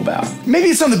hustlers know about. Maybe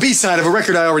it's on the B side of a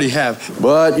record I already have.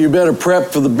 But you better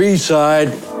prep for the B side.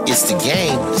 It's the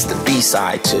game. It's the B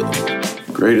side too.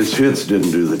 Greatest hits didn't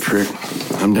do the trick.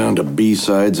 I'm down to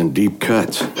B-sides and deep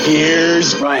cuts.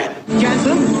 Here's Ryan.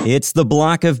 Jensen? It's the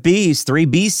Block of B's, 3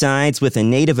 B-sides with a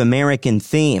Native American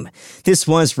theme. This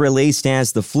was released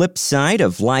as the flip side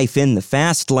of Life in the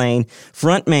Fast Lane.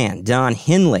 Frontman Don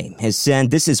Henley has said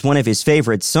this is one of his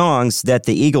favorite songs that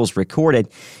the Eagles recorded.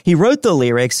 He wrote the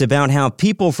lyrics about how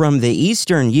people from the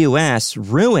eastern U.S.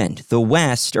 ruined the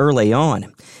West early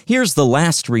on. Here's The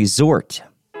Last Resort.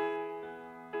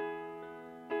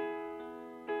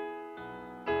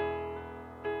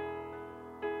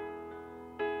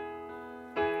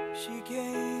 She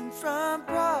came from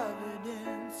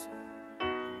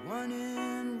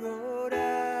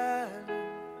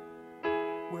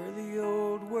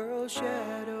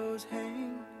shadows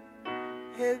hang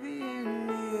heavy in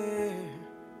the air.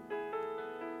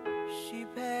 She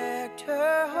packed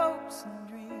her hopes and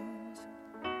dreams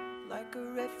like a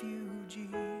refugee,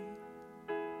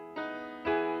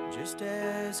 just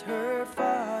as her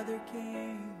father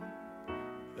came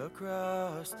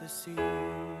across the sea.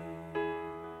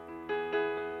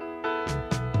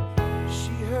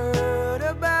 She heard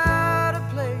about a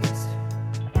place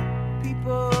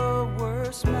people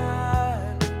were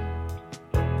smiling.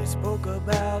 They spoke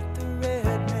about the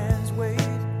red man's ways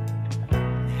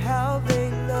and how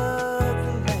they loved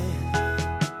the land.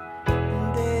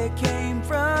 And they came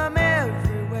from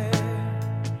everywhere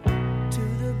to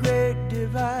the Great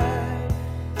Divide,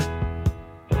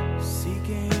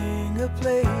 seeking a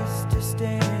place to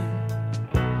stand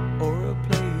or a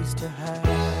place to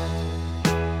hide.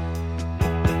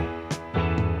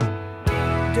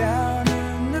 Down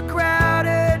in the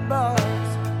crowded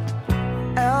bars,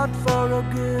 out for a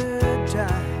good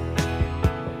time.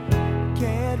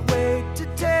 Can't wait to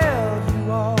tell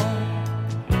you all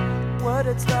what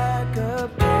it's like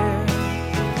up there.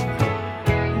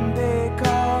 They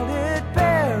call it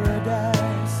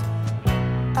paradise.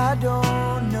 I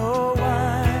don't know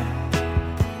why.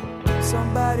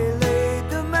 Somebody laid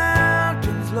the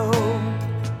mountains low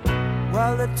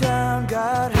while the town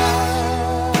got high.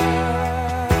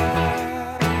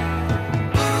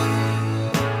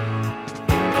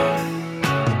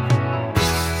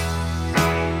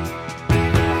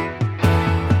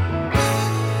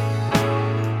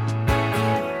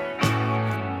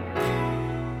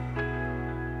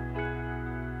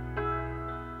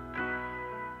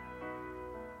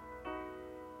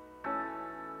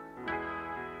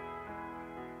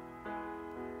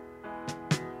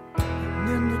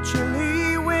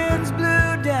 Chilly winds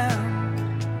blew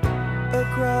down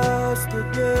across the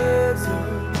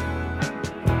desert,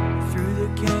 through the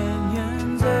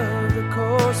canyons of the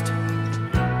coast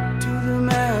to the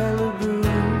Malibu,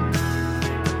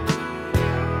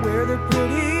 where the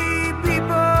pretty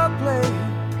people play,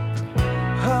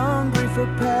 hungry for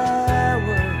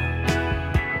power,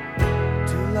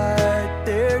 to light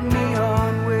their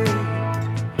neon way,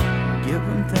 give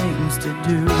them things to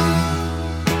do.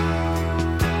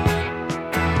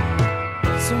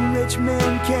 Some rich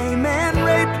men came and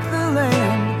raped the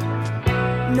land.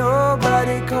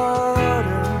 Nobody caught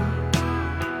her.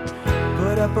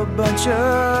 Put up a bunch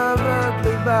of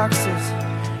ugly boxes,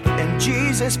 and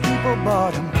Jesus people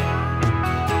bought them.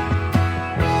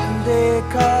 And they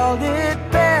called it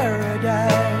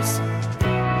paradise,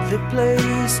 the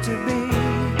place to be.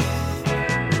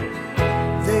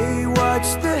 They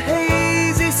watched the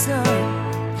hazy sun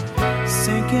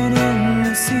sinking in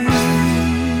the sea.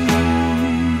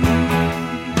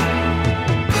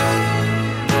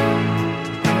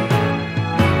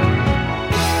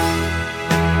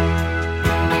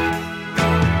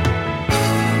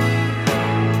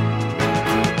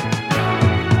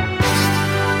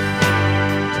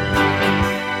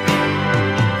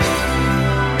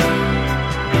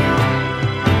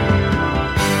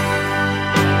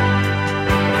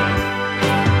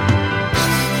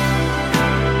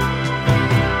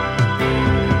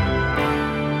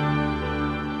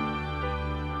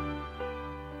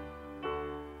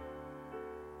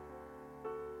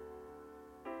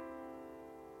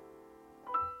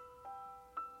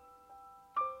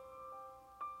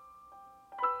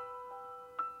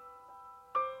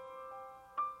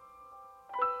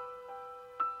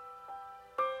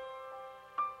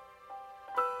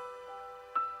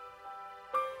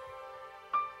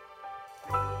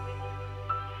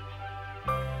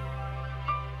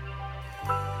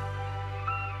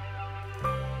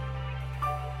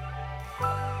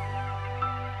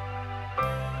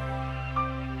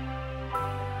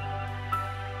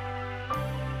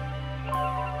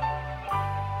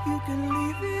 You can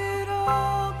leave it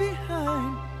all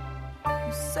behind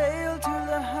and sail to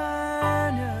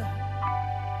Lahaina,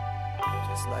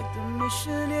 just like the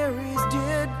missionaries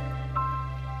did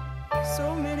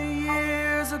so many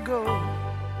years ago.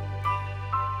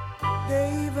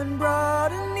 They even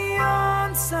brought a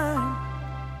neon sign,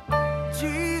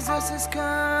 Jesus is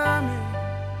coming.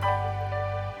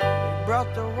 They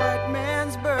brought the white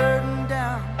man's burden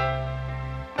down,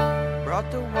 brought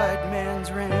the white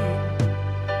man's rain.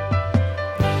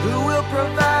 Who will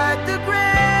provide the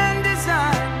grand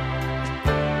design?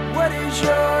 What is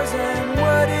yours and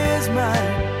what is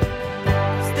mine?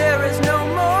 'Cause there is no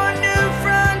more new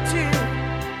frontier.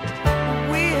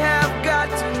 We have got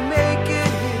to make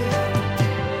it here.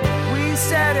 We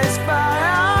satisfy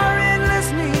our endless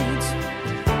needs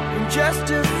and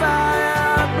justify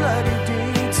our bloody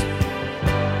deeds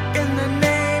in the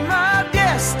name of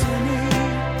destiny.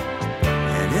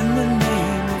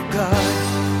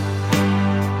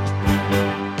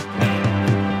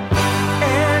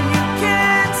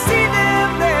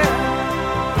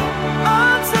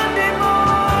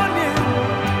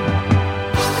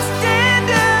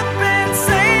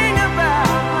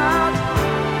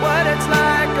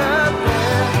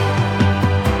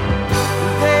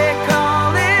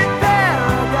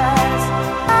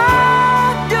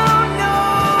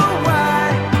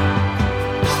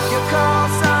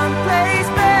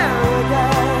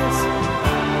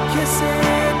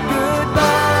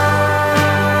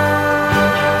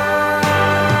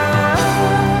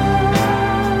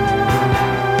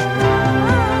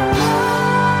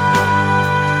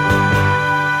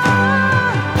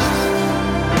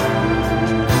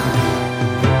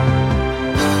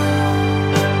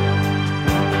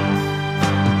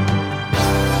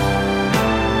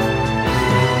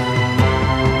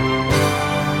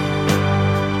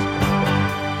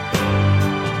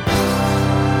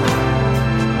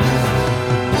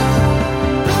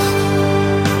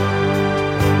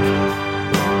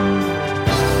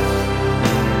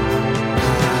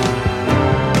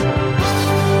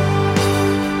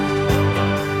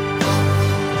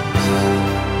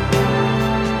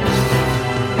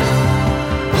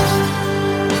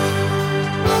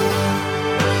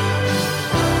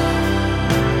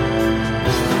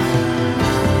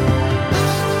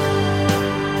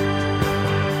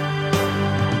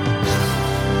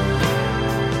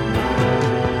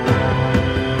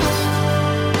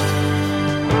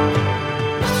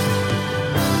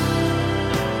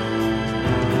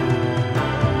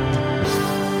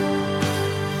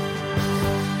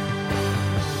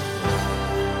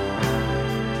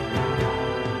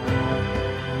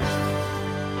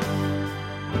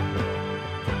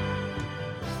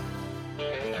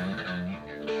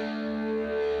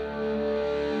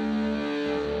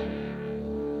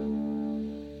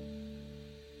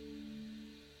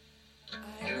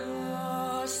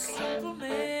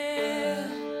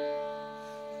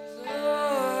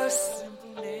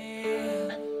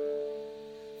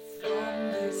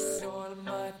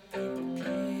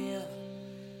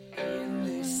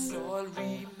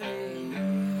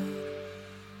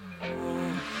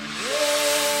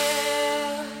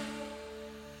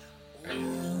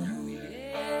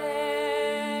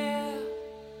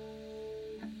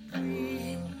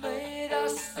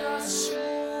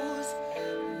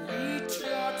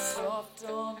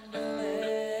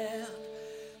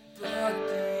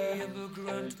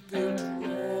 built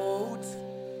roads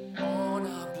on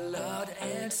our blood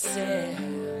and sand.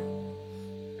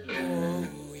 Oh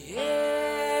yeah.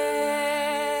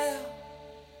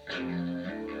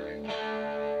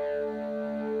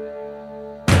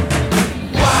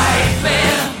 White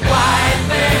man,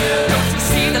 don't you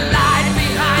see the light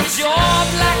behind your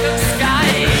blackened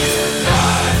skies?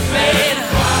 White man,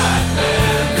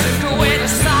 took away the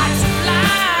sights of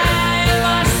life,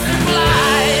 must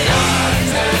fly.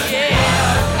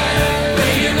 Yeah,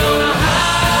 where you gonna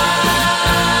hide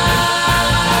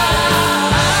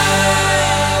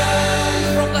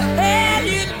from the hell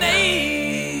you made?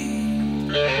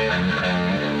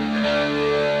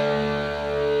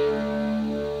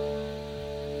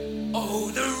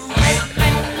 Oh, the red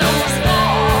man knows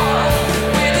more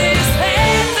with his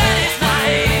hands and his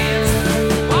knives.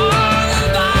 Oh, the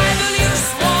Bible you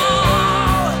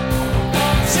swore,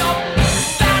 your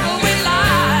battle with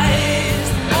lies.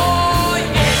 Oh,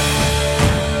 yeah.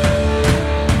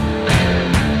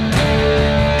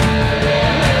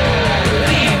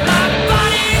 Leave my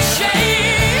body in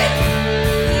shame,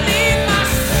 leave my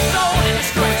soul in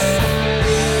disgrace.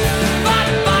 But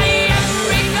by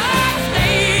every God's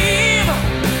name,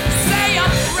 say a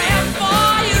prayer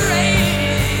for your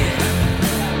aid.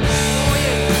 Oh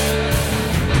yeah.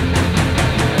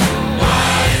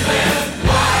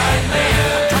 White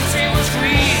man, country was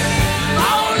green,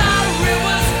 all our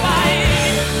rivers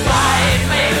wide. White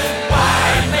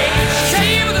man,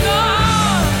 shame of the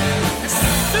dawn, and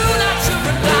soon I should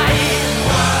reply.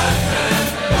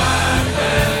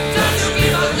 Time to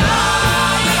give a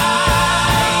life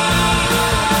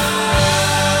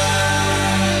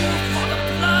for the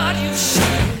blood you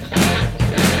shed.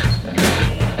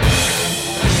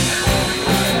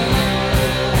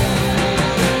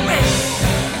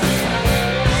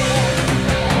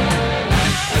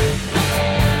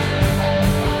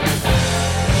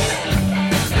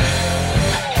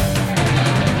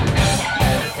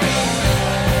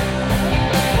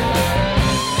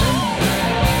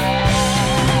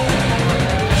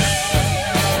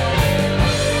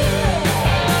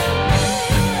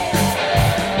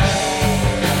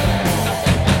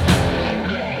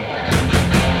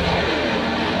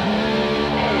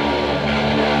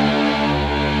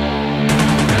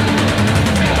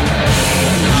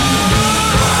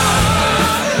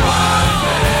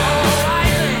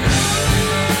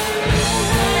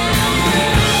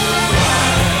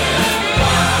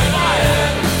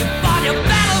 Fought your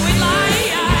battle with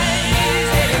lies.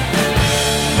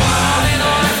 On and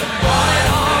on,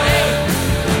 yeah.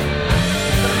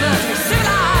 The blood you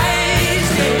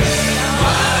civilized, yeah.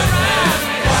 All around,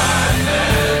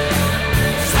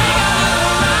 sing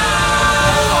around,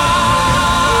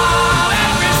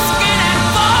 every skin and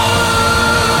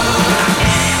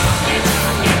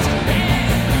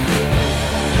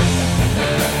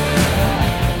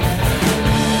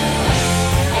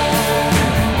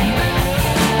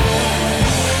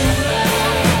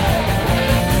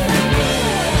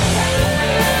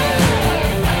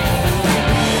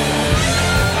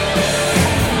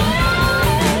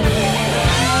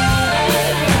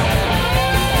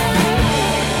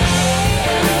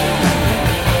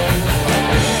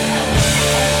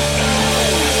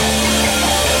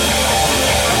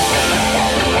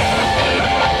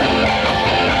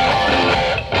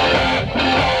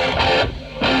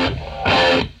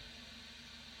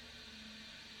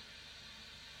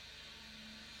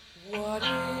what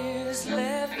is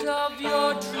left of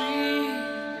your dream?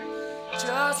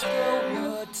 Just the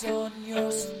words on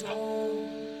your stone.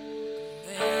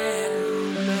 Then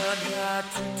learn how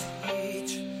to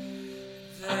teach.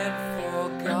 Then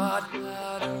forgot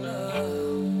how to love.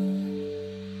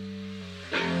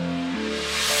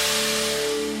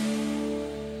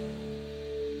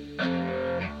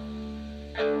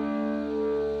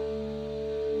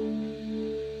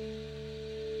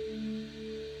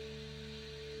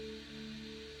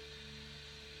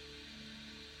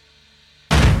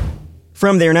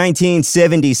 From their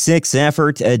 1976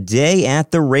 effort, A Day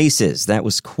at the Races, that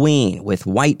was Queen with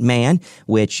White Man,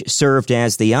 which served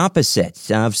as the opposite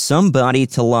of Somebody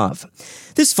to Love.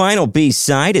 This final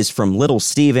B-side is from Little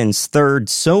Steven's third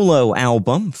solo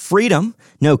album, Freedom,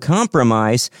 No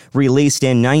Compromise, released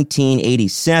in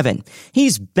 1987.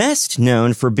 He's best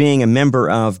known for being a member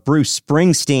of Bruce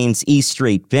Springsteen's E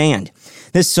Street Band.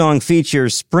 This song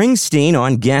features Springsteen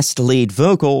on guest lead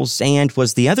vocals and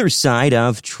was the other side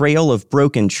of Trail of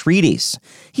Broken Treaties.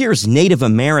 Here's Native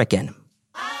American.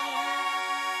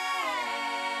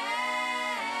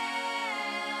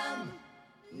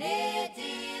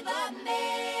 Native American.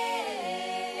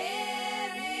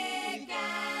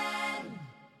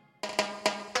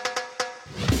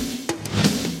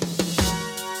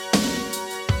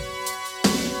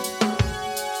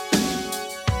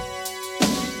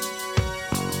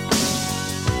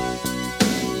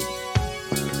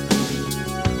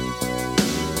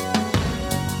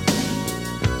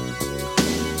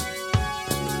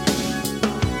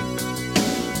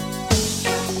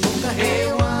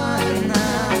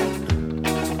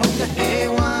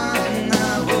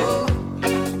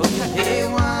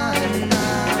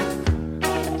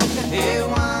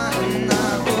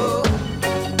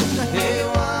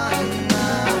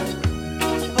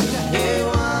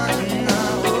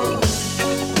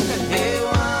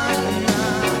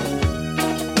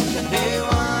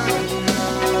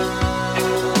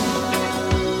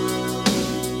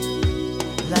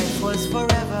 was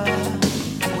forever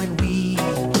when we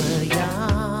were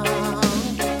young.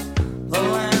 The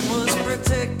land was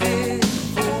protected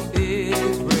for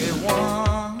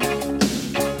everyone.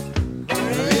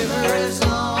 River as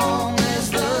long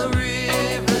as the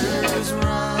rivers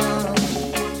run.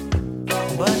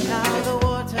 But now the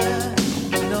water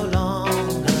no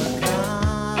longer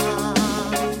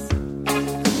comes.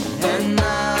 And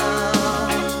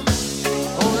now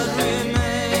all that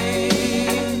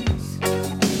remains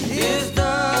is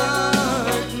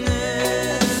darkness,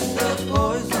 the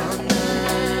poison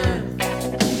earth.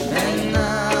 And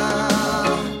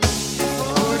now,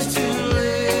 before it's too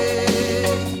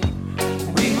late,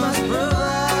 we must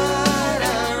provide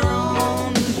our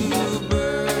own new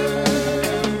birth.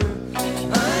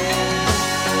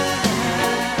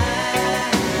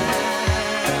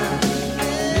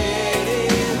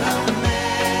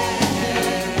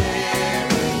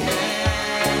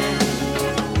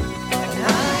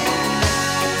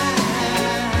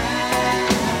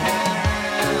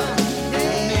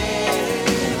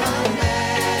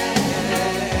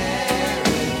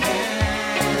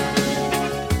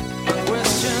 A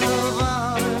question of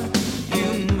honor, you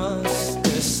must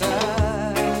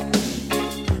decide.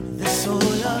 The soul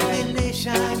of the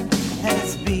nation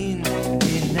has been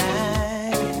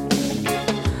denied.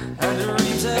 Our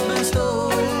dreams have been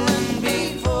stolen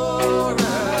before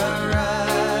our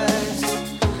eyes.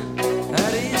 How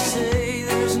do you say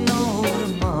there's no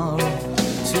tomorrow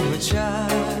to a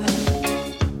child?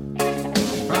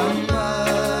 From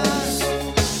us,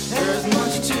 there's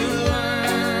much to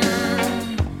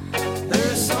learn.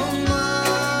 There's so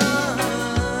much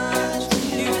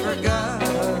you've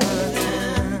forgotten.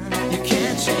 You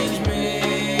can't change me.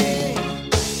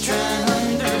 Try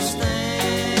and understand.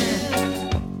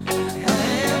 I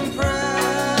am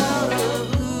proud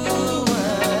of who I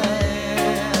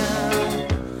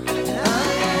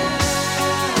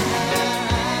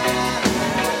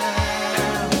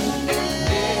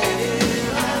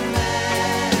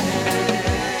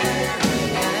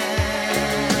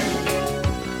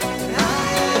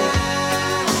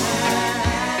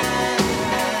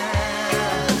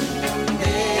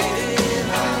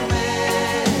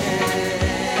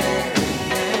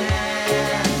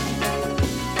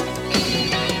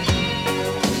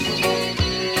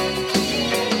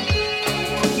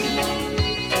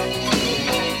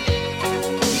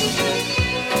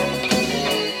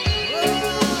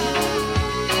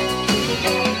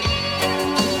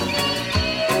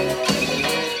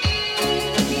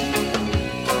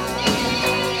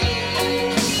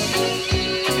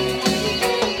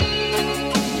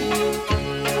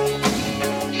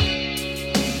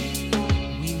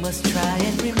We must try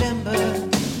and remember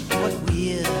what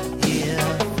we're here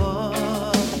for.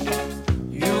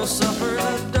 You'll suffer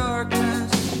the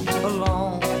darkness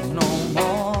alone no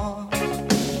more.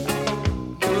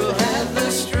 We'll have the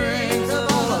strength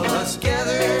of all of us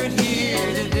gathered here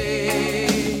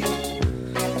today.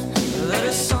 That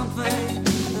is something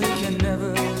they can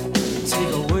never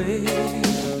take away.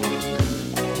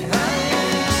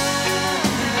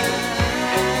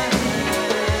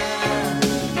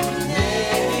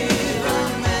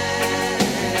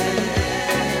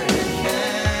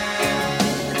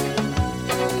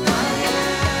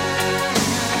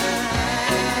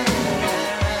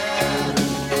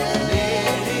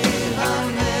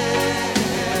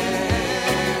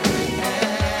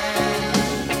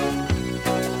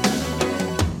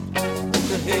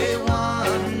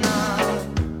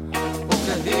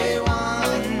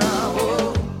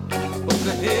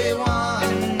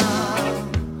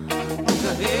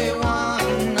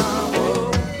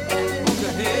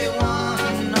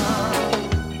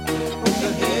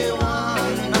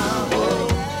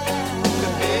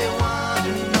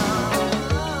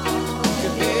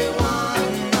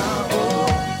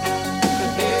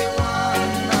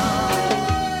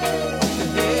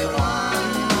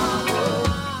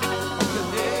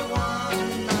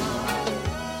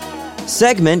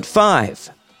 Segment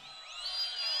 5.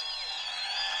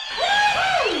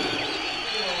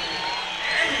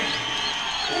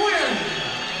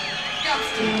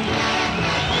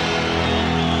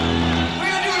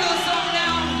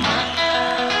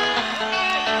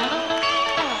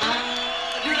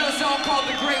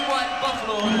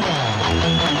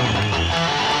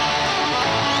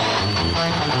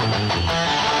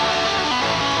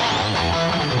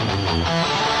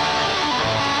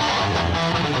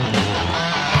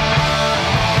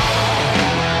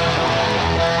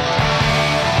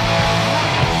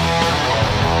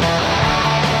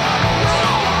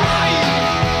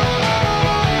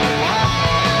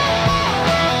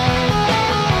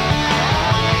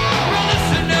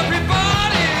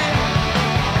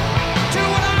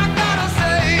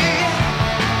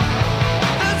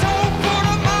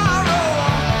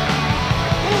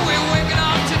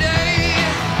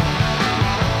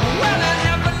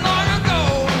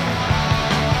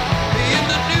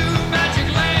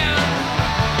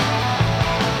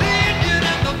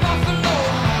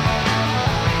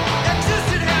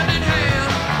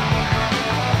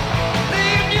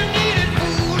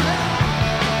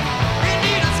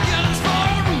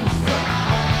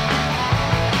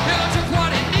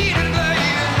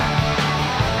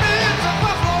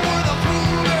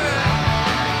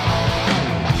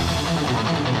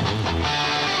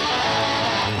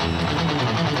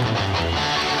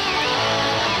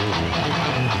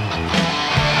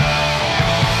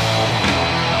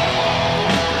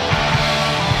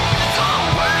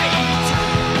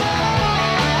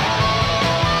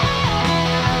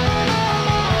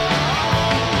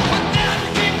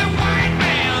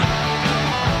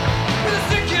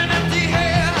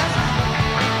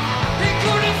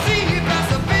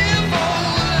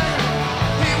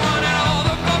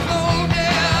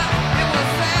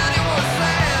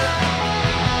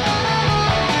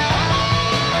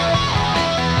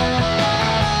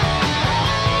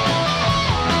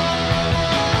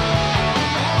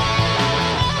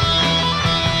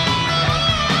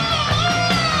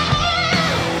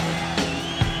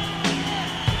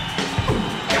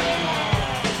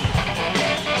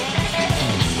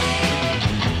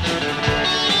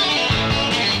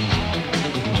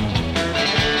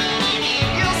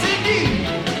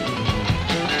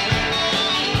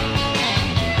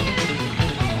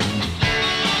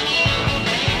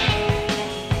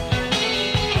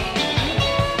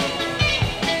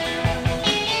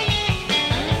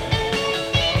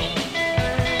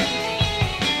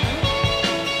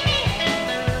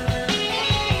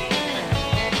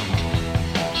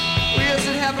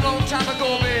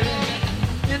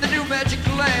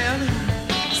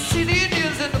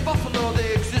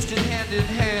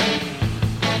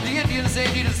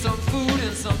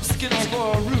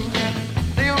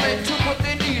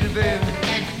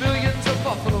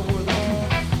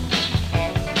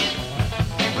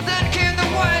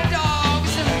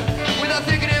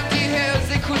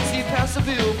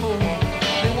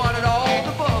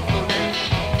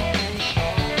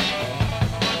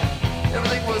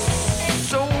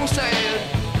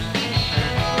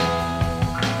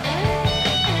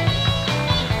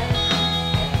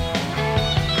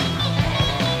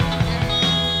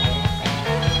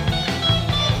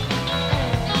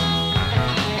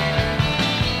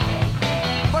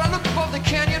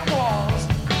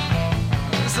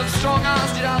 strong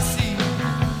eyes did I see?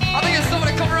 I think it's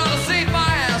somebody come around to save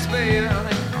my ass, baby.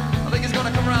 I think it's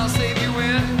gonna come around and save you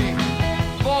and me.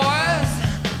 Boys,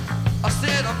 I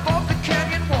said above the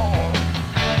canyon wall,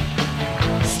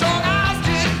 strong eyes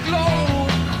did glow.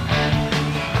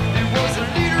 He was the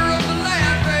leader of the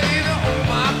land, baby. Oh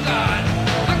my God,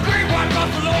 the great white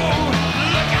buffalo.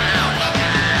 Look out, look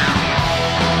out.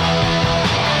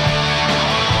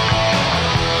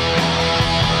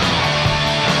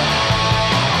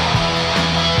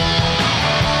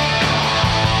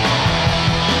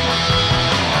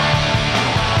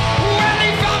 When he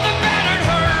found the battered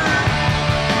herd,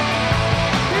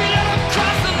 he led them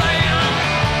across the land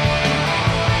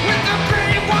with the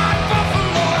great white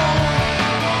buffalo.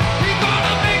 He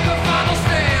gonna make a final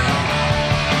stand.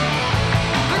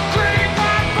 The great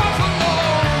white buffalo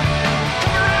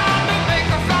come around to make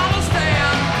a final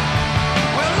stand.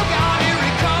 Well, look out, here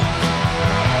he comes.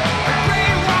 The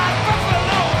great white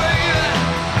buffalo, baby.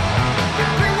 The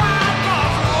great white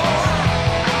buffalo.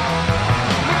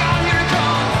 Look out, here he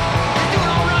comes. He's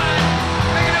doing all right,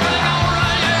 making everything all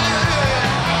right, yeah.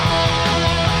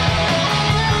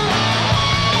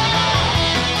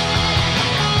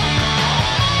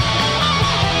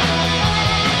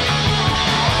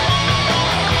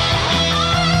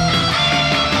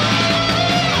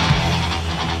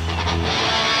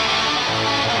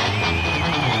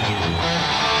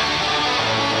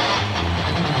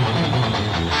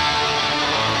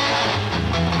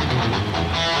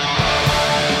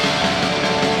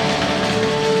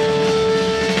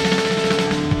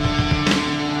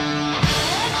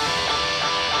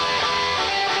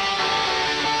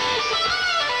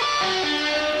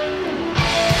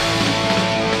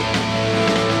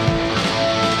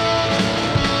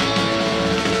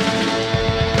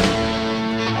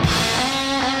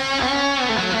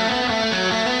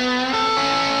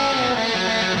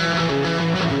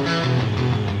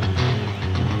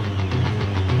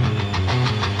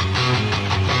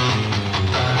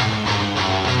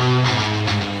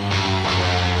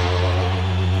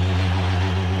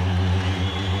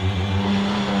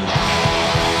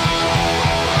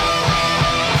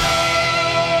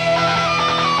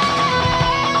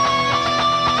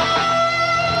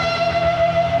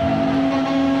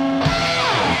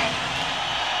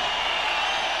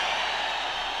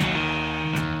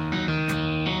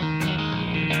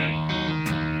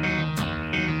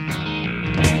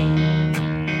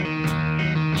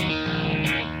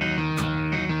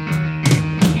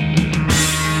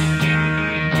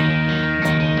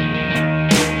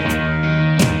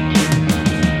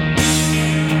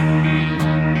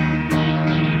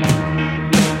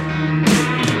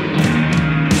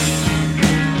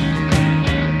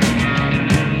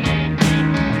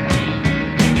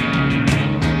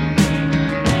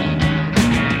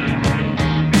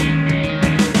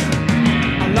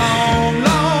 A long,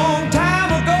 long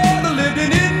time ago, there lived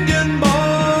an Indian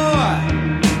boy.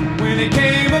 When he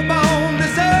came upon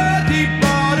this earth, he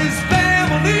brought his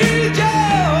family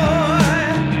joy.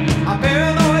 A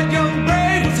paranoid young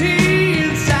brave was he.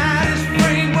 Inside his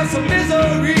brain was some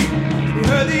misery. He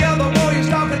heard the other warriors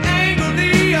talking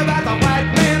angrily about the white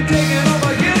man taking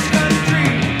over his country.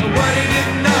 But what he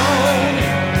didn't know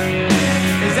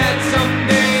is that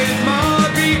someday his mom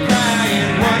would be crying.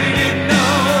 What he didn't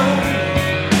know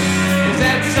is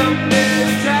that someday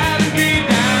the child would be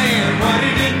dying. What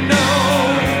he didn't know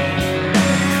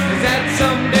is that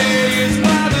someday his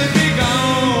father'd be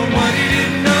gone. What he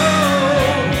didn't know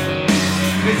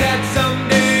is that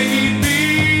someday he'd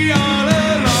be all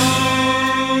alone.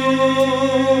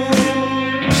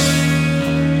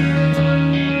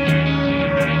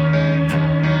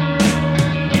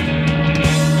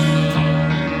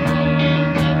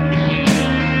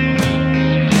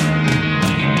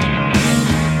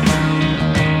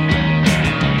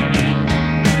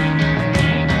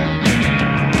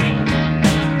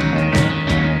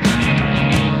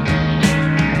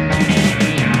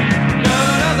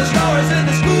 None of the stories in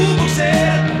the school book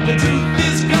said the truth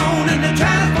is gone and they're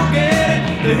trying to forget it.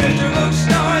 The history book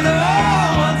stories are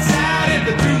all one-sided.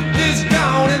 The truth is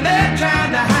gone and they're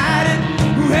trying to hide it.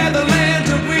 Who had the land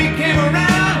till we came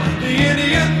around? The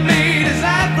Indian made his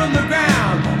life from the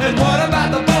ground. And what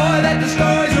about the boy that the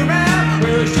stories around?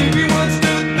 Where a sheepy once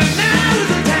stood, but now is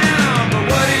a town. But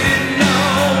what he didn't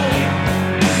know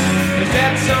is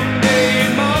that someday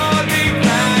more be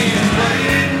crying. What he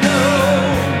didn't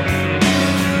know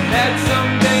that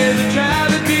someday the child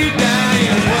would be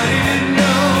dying. What he didn't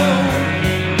know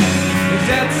is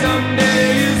that someday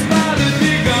his father'd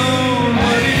be gone.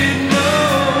 What he didn't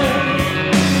know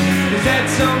is that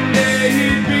someday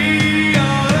he'd be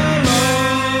all alone.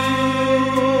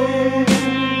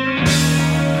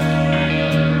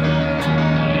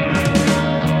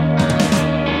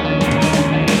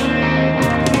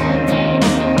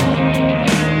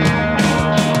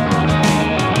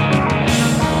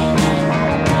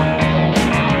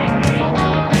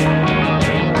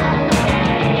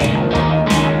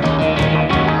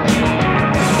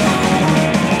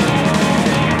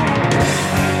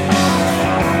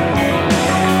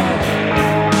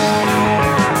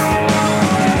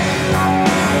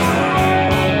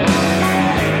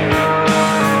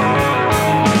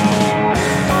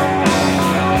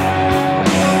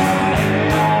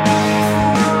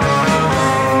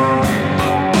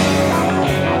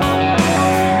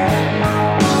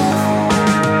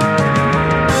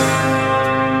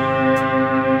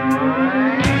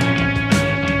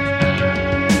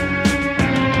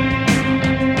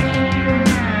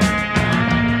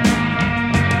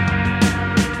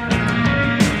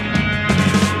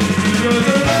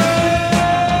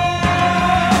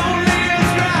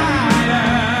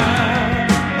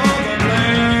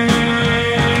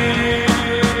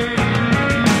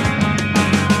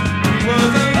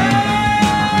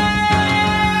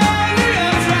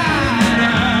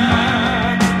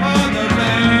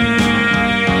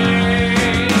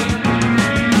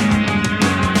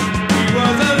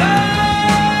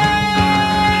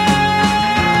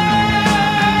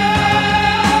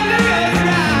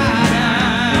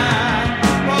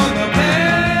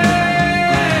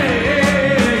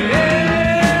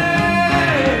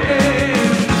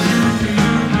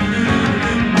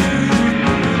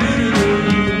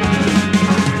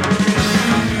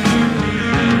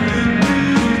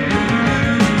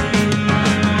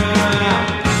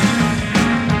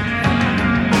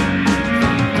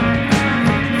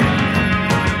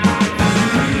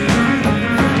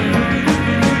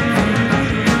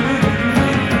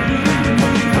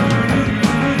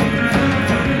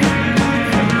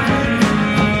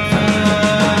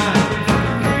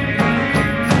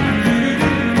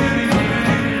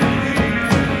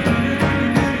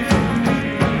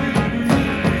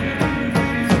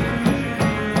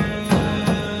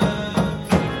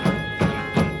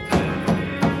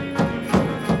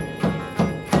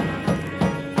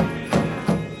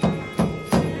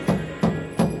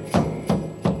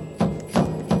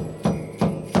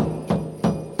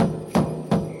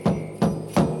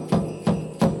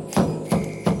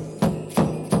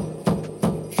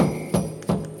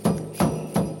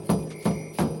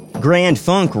 Grand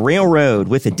Funk Railroad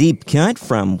with a deep cut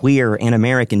from We're an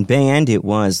American Band. It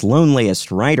was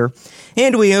Loneliest Rider.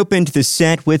 And we opened the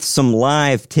set with some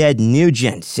live Ted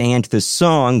Nugent and the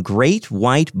song Great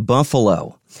White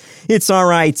Buffalo. It's all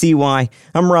right, TY.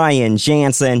 I'm Ryan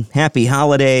Jansen. Happy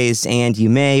holidays, and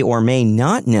you may or may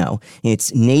not know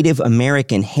it's Native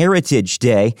American Heritage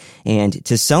Day, and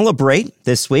to celebrate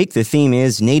this week, the theme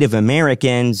is Native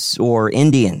Americans or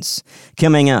Indians.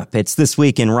 Coming up, it's This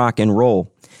Week in Rock and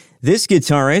Roll. This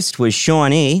guitarist was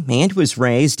Shawnee and was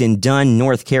raised in Dunn,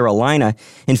 North Carolina.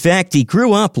 In fact, he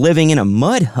grew up living in a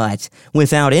mud hut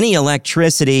without any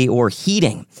electricity or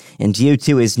heating. And due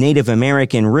to his Native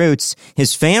American roots,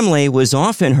 his family was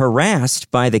often harassed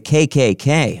by the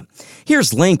KKK.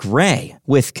 Here's Link Wray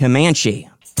with Comanche.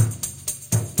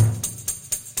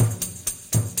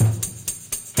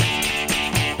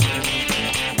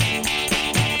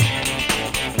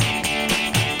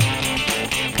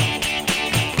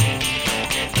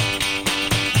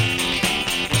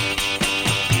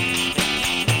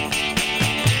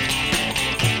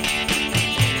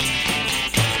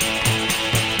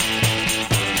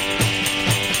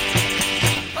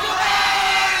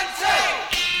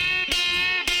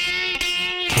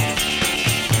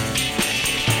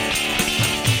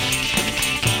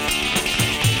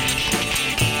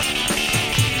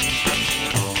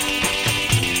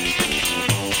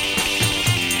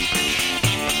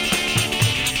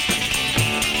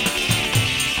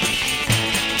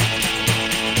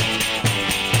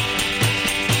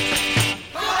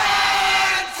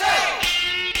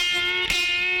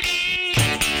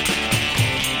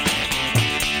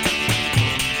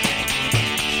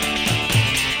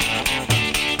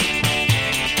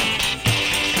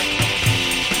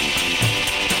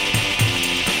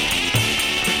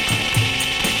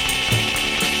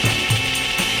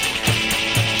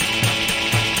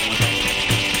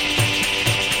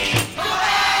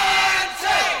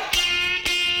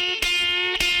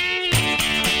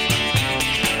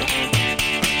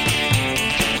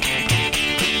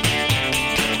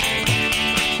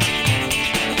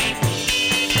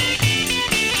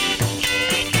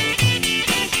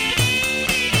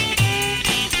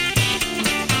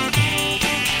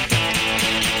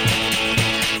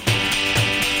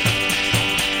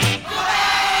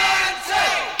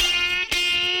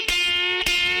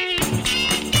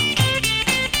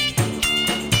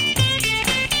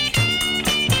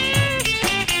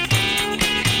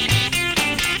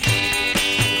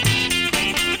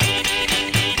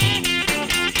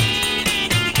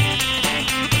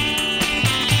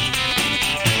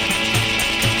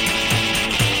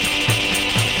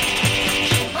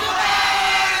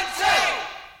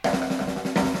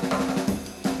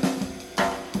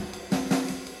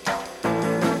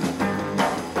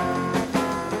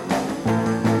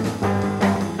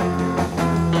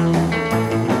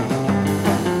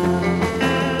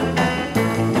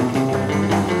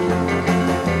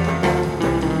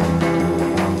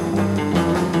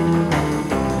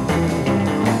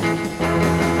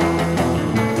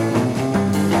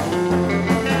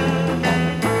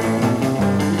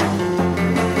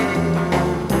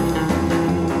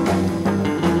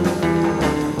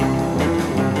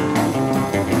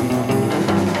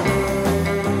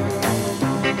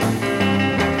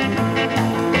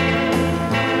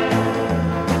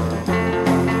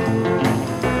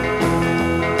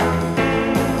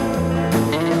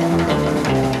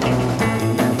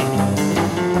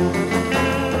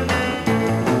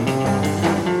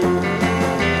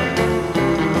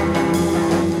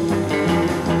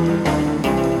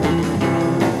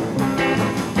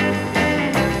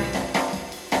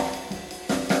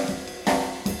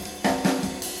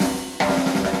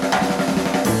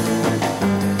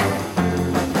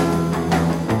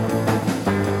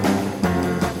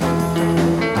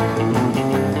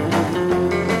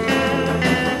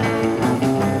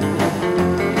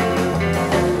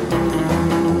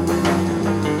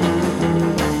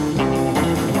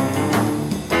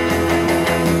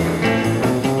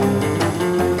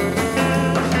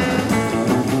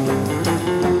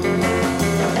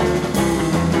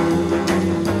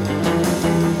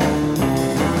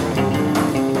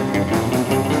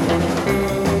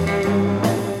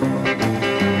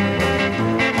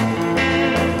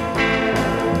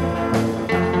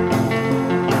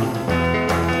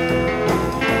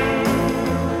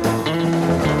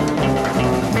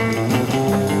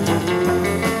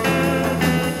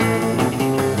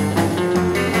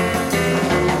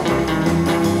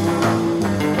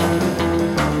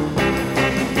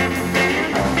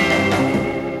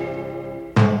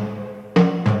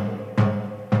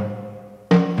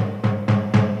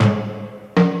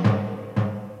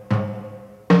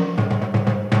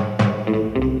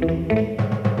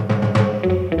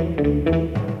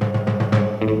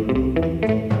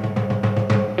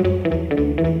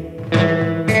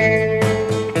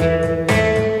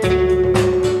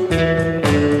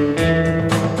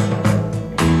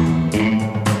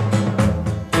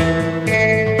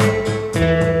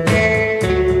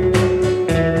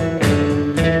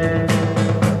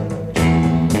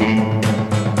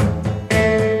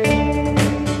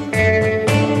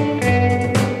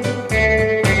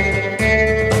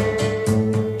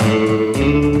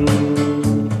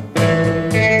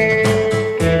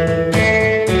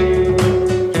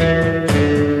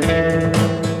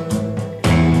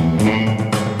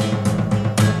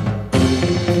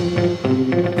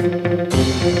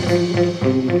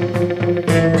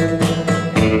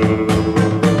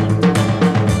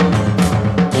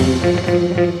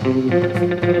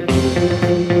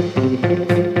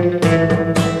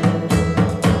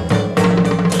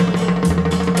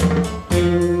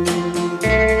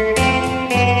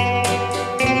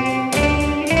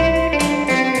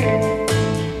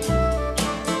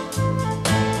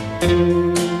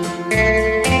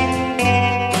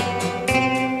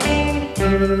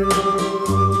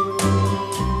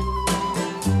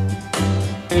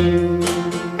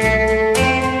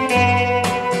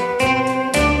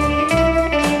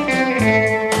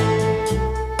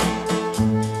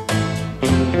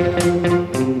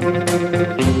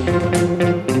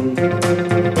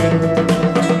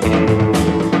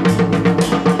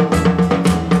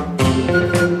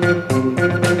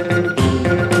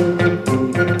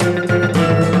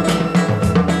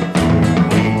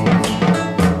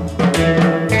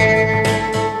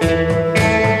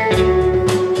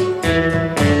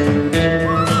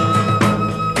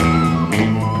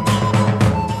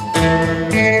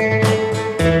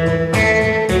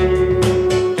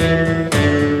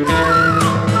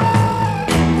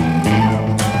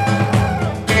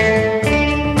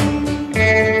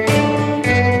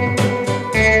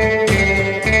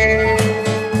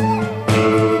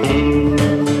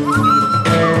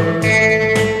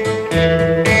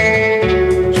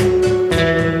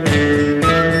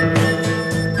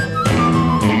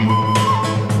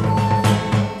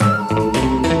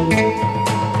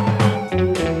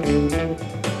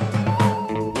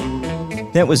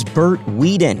 That was Bert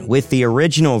Weedon with the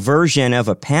original version of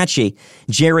Apache.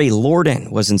 Jerry Lorden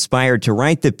was inspired to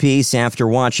write the piece after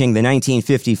watching the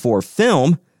 1954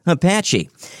 film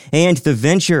Apache. And the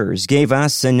Ventures gave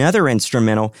us another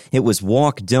instrumental. It was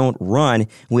Walk, Don't Run,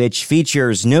 which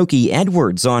features Nokie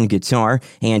Edwards on guitar,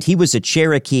 and he was a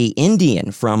Cherokee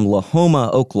Indian from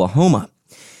Lahoma, Oklahoma.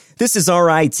 This is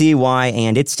RITY,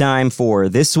 and it's time for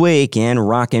This Week in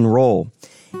Rock and Roll.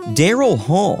 Daryl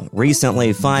Hall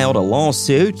recently filed a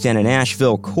lawsuit in a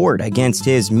Nashville court against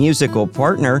his musical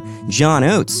partner, John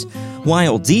Oates.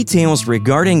 While details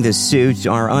regarding the suit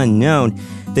are unknown,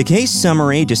 the case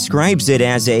summary describes it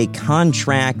as a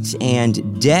contract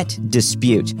and debt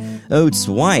dispute. Oates'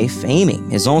 wife, Amy,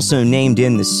 is also named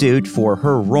in the suit for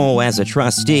her role as a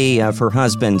trustee of her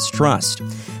husband's trust.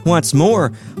 What's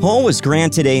more, Hall was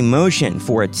granted a motion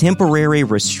for a temporary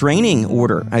restraining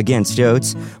order against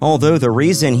Oates, although the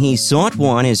reason he sought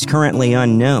one is currently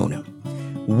unknown.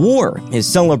 War is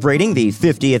celebrating the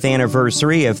 50th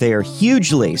anniversary of their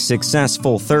hugely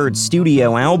successful third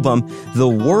studio album, The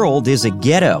World is a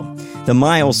Ghetto. The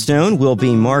milestone will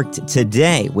be marked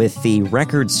today with the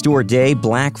Record Store Day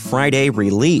Black Friday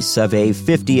release of a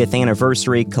 50th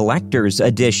anniversary collector's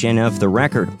edition of the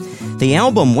record. The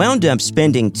album wound up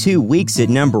spending 2 weeks at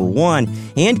number 1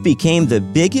 and became the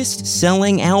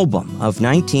biggest-selling album of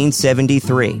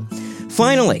 1973.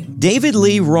 Finally, David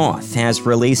Lee Roth has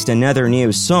released another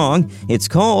new song. It's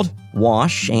called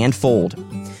Wash and Fold.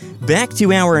 Back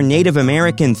to our Native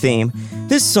American theme.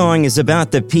 This song is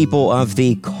about the people of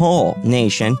the Kaw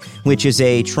Nation, which is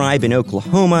a tribe in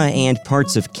Oklahoma and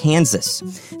parts of Kansas.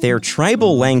 Their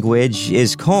tribal language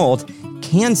is called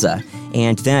Kansa,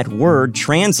 and that word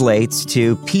translates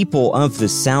to People of the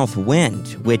South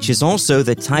Wind, which is also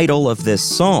the title of this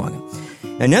song.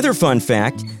 Another fun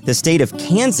fact, the state of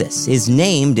Kansas is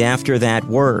named after that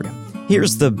word.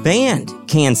 Here's the band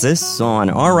Kansas on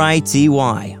RITY.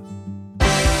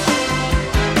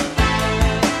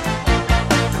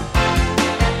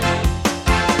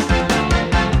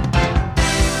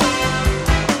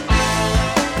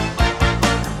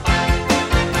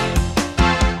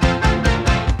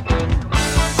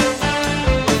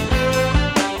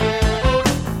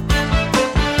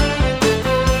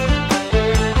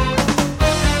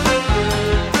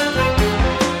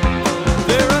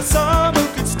 There are some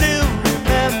who can still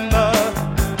remember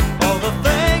all the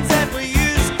things that we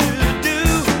used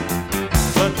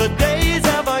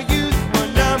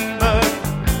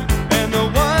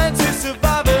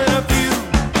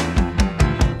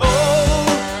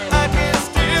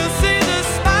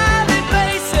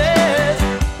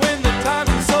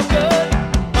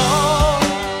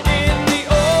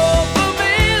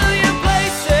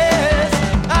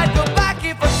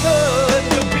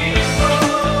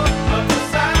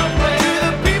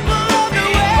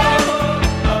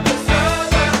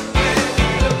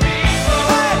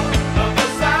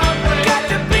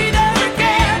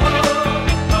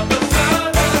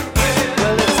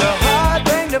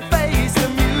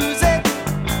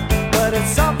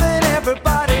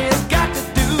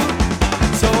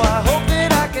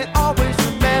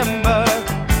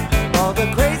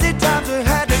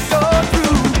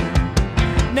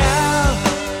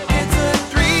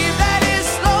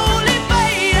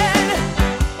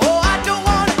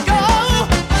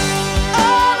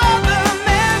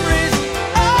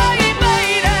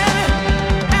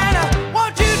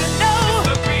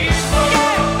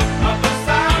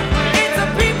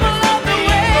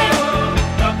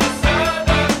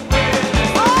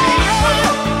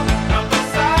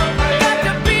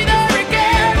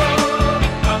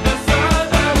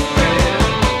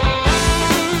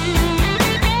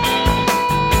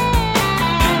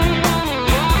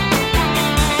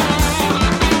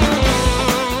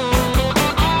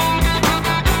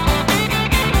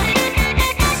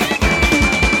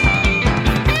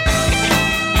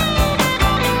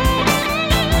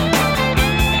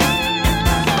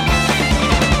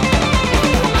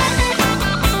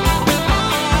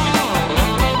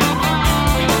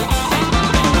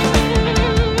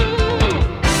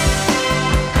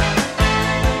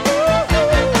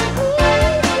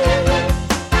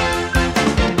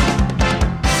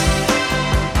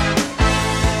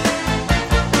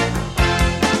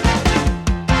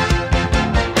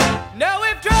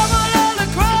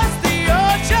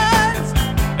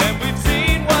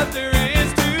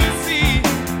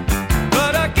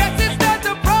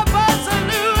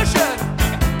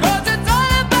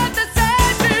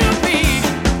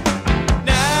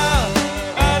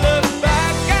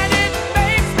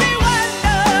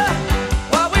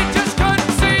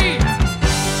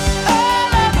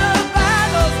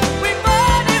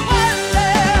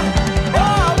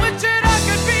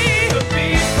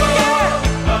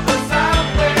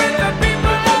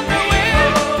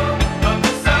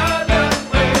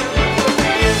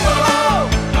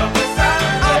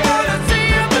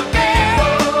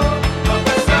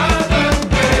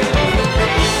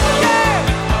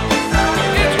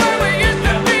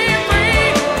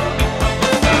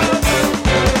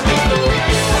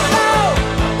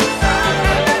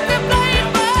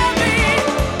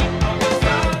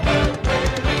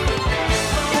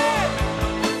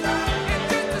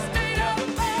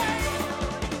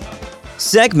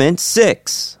Segment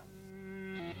 6.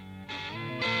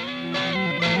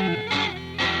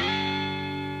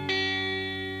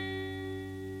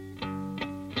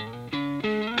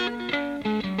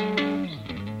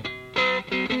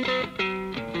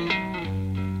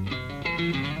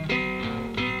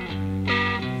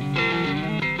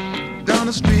 Down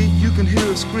the street, you can hear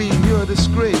her scream, you're a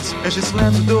disgrace. And she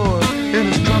slams the door in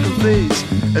his drunken face.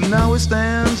 And now he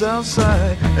stands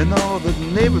outside, and all the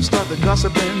neighbors start to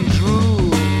gossip and drool.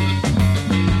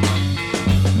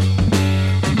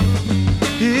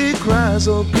 He cries,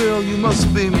 oh girl, you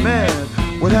must be mad.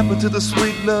 What happened to the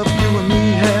sweet love you and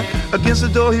me had? Against the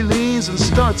door he leans and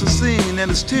starts a scene,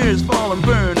 and his tears fall and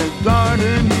burn a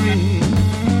garden green.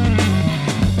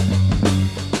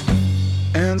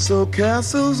 And so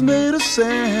castles made of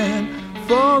sand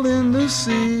fall in the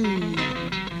sea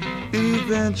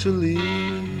eventually.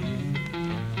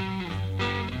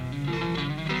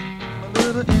 A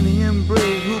little Indian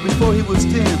brave who before he was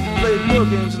 10 played war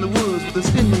games in the woods with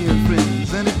his Indian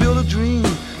friends. And he built a dream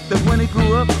that when he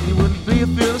grew up he would be a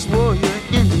fearless warrior,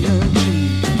 Indian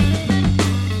chief.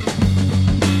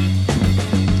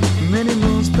 Many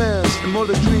moons passed and more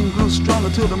the dream grew stronger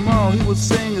till tomorrow he would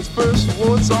sing his first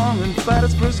war song and fight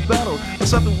his first battle. But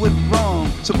something went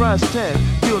wrong. Surprise attack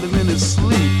killed him in his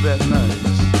sleep that night.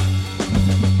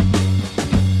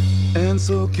 And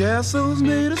so castles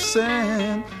made of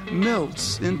sand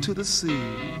melts into the sea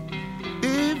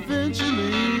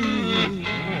eventually.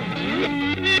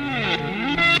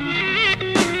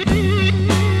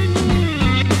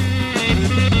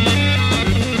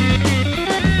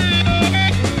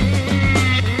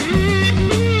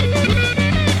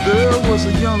 Was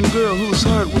a young girl whose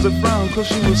heart was a frown, cause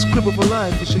she was crippled for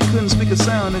life and she couldn't speak a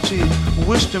sound, and she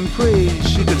wished and prayed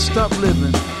she could stop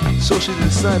living, so she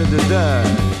decided to die.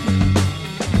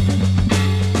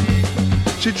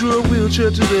 She drew a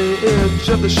wheelchair to the edge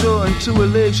of the shore, and to her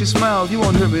leg she smiled, you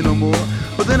won't hurt me no more.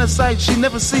 But then a sight she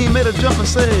never seen made her jump and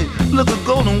say, look, a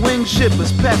golden winged ship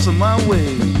is passing my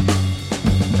way.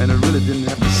 And it really didn't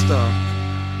have to stop,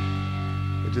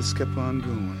 it just kept on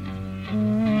going.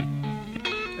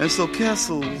 And so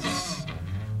castles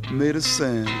made of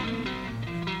sand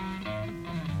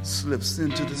slips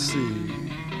into the sea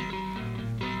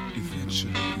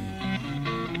eventually.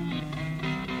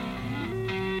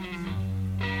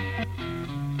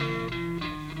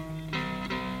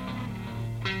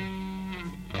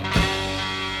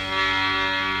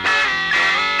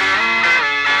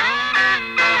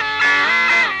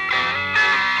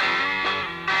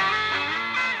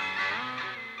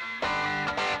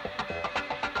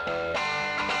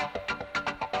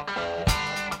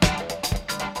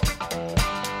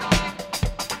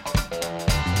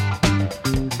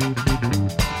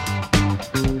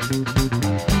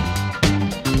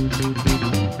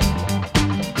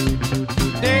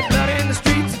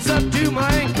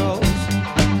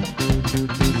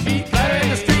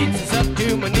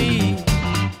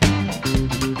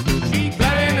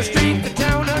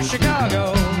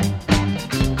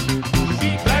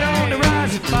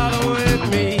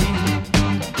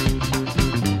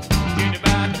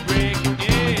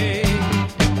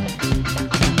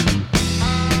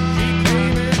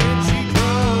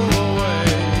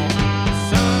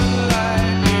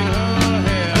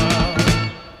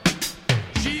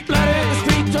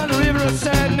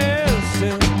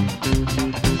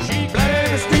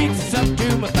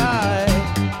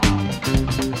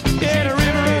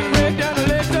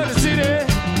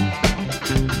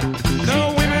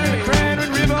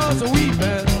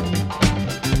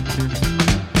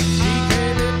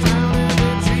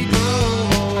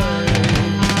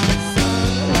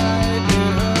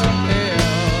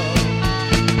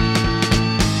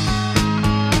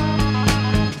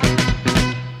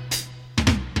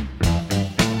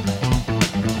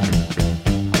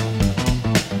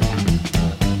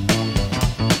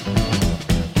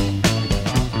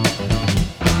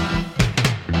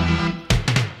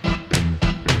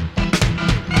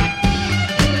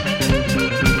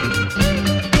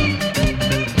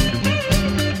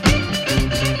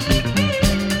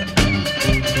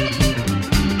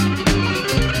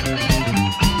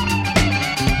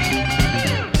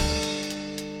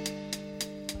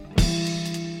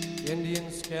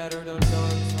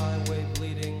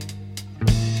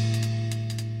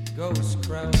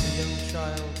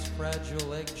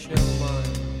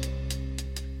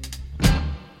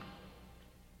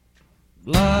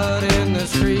 Blood in the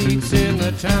streets in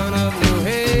the town of New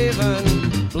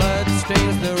Haven. Blood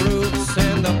stains the roofs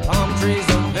and the palm trees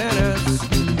of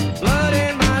Venice. Blood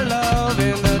in my love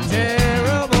in the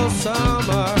terrible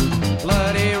summer.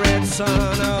 Bloody red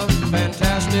sun of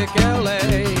fantastic LA.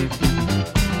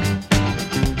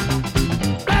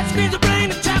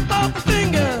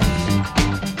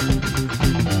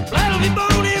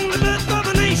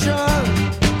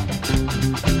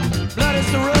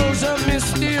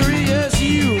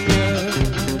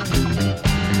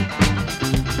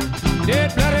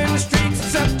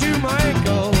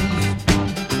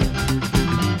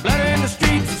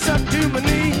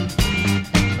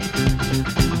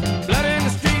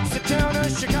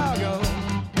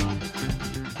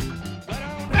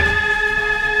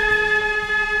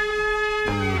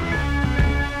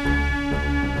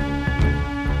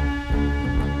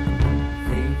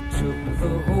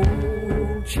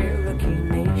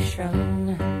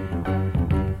 nation.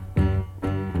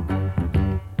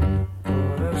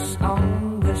 Put us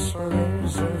on this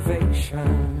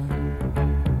reservation.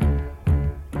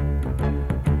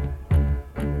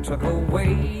 Took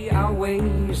away our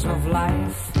ways of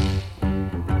life.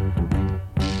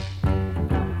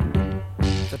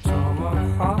 The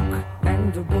tomahawk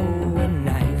and the bowie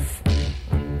knife.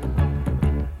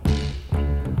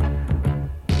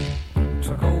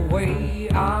 Took away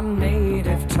our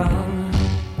native tongue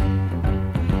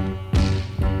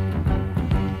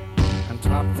and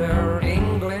taught their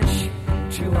English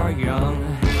to our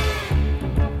young.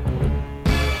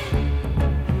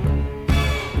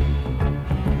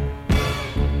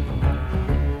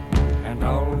 And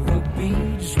all the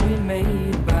beads we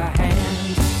made by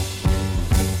hand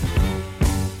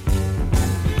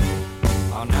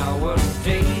are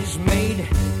nowadays made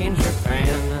in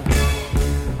Japan.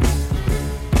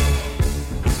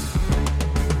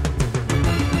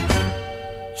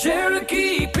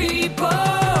 Cherokee people,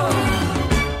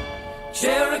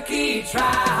 Cherokee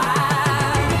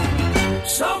tribe,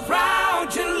 so proud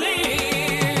to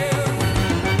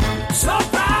live, so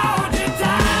proud to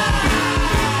die.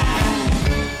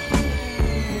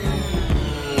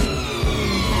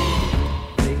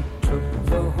 They took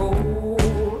the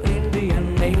whole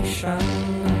Indian nation,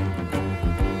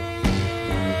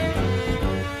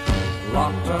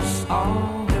 locked us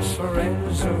on this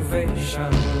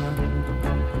reservation.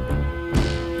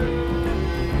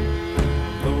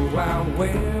 I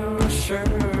wear a shirt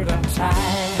and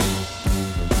tie,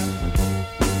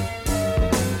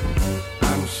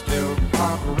 I'm still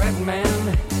part red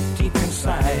man deep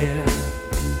inside.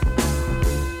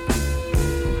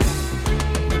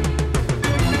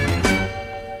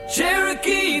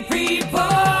 Cherokee people,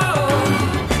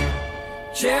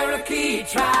 Cherokee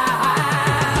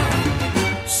tribe,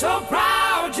 so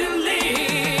proud to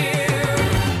live,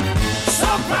 so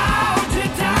proud to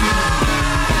die.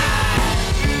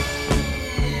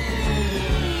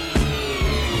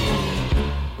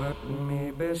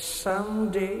 Maybe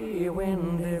someday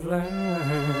when they've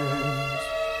learned,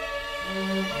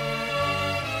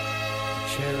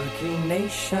 Cherokee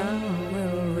Nation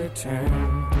will return,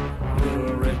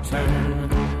 will return,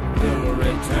 will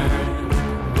return,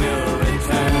 will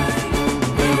return,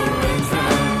 will return.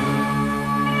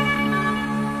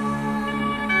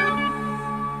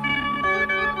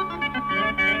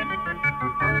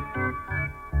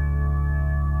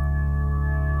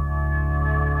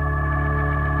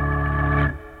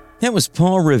 That was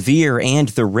Paul Revere and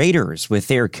the Raiders with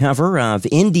their cover of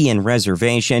Indian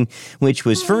Reservation, which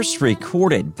was first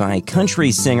recorded by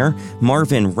country singer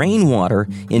Marvin Rainwater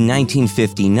in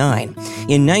 1959.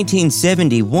 In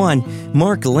 1971,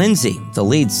 Mark Lindsay, the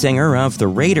lead singer of the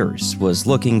Raiders, was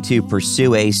looking to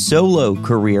pursue a solo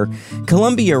career.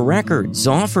 Columbia Records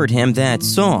offered him that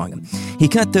song. He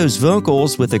cut those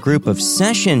vocals with a group of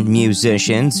session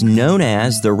musicians known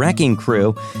as the Wrecking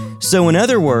Crew. So in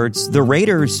other words, the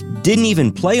Raiders didn't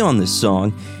even play on the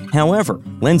song. However,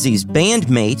 Lindsay's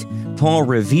bandmate, Paul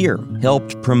Revere,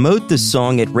 helped promote the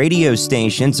song at radio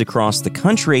stations across the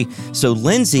country, so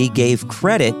Lindsay gave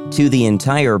credit to the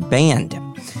entire band.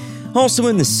 Also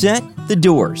in the set, The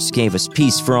Doors gave us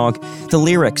Peace Frog. The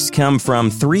lyrics come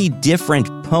from 3 different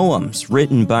poems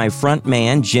written by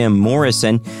frontman Jim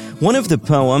Morrison. One of the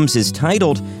poems is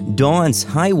titled Dawn's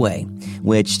Highway,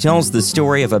 which tells the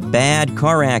story of a bad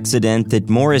car accident that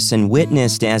Morrison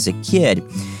witnessed as a kid.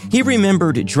 He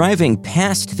remembered driving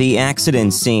past the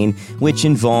accident scene, which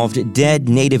involved dead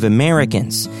Native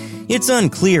Americans. It's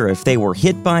unclear if they were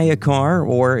hit by a car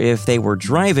or if they were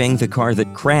driving the car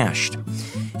that crashed.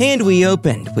 And we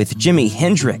opened with Jimi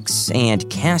Hendrix and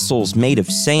Castles Made of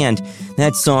Sand.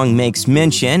 That song makes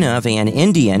mention of an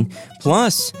Indian,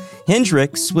 plus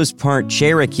Hendrix was part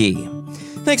Cherokee.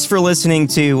 Thanks for listening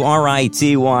to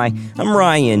RITY. I'm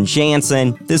Ryan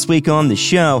Jansen. This week on the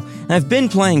show, I've been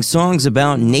playing songs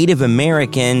about Native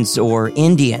Americans or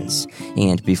Indians.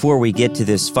 And before we get to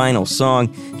this final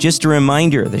song, just a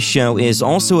reminder, the show is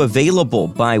also available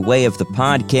by way of the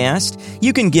podcast.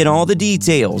 You can get all the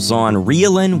details on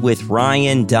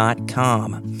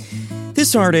reelinwithryan.com.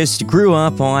 This artist grew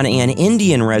up on an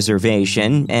Indian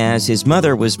reservation as his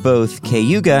mother was both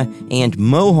Cayuga and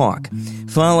Mohawk.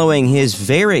 Following his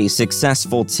very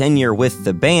successful tenure with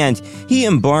the band, he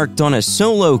embarked on a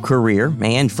solo career,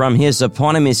 and from his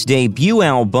eponymous debut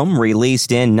album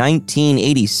released in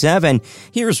 1987,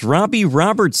 here's Robbie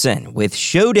Robertson with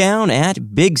Showdown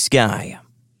at Big Sky.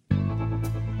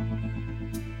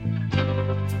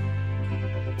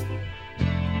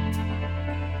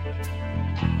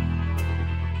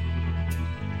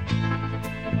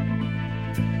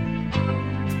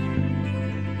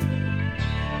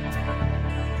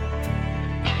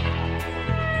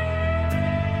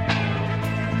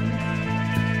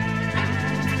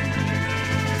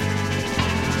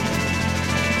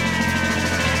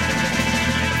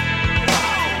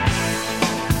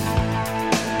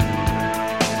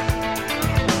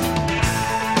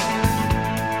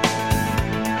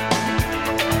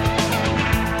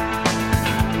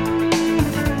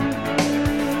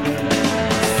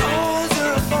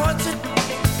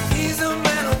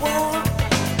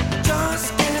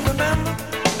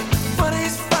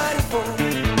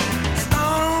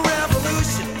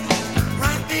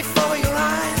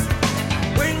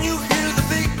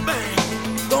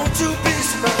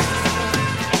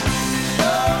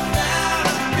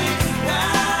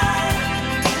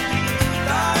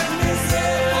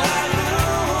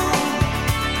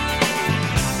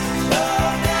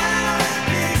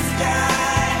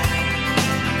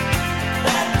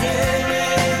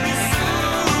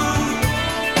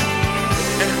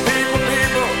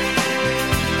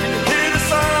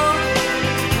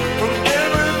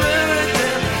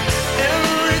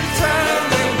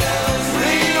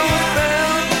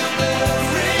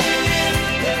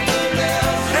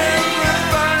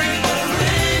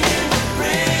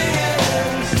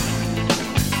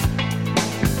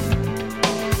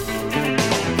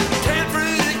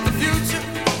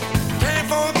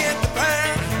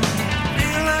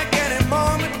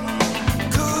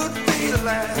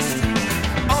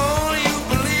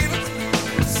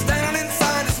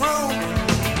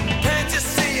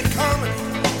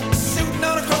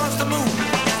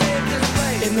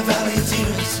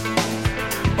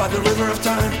 the river of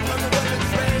time,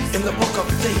 in the book of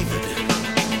David,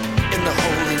 in the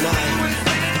holy night.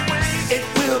 It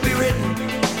will be written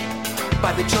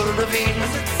by the children of Eden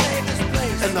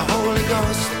and the Holy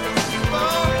Ghost.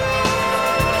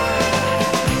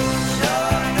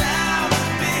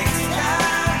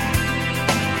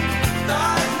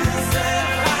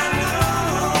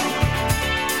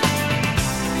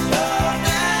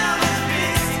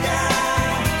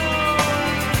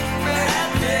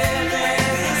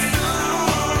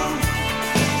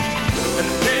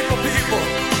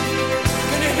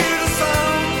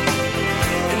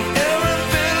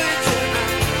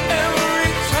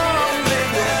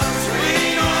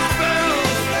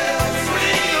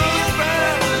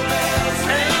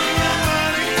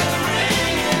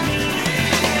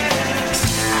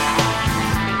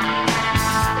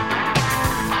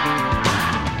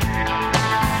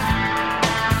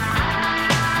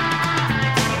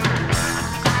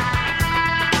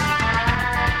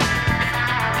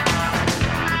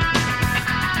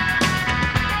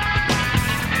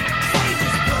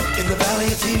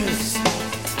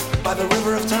 By the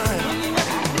river of time,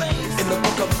 in the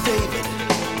book of David,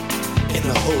 in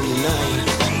the holy night.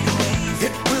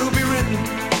 It will be written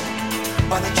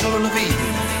by the children of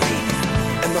Eden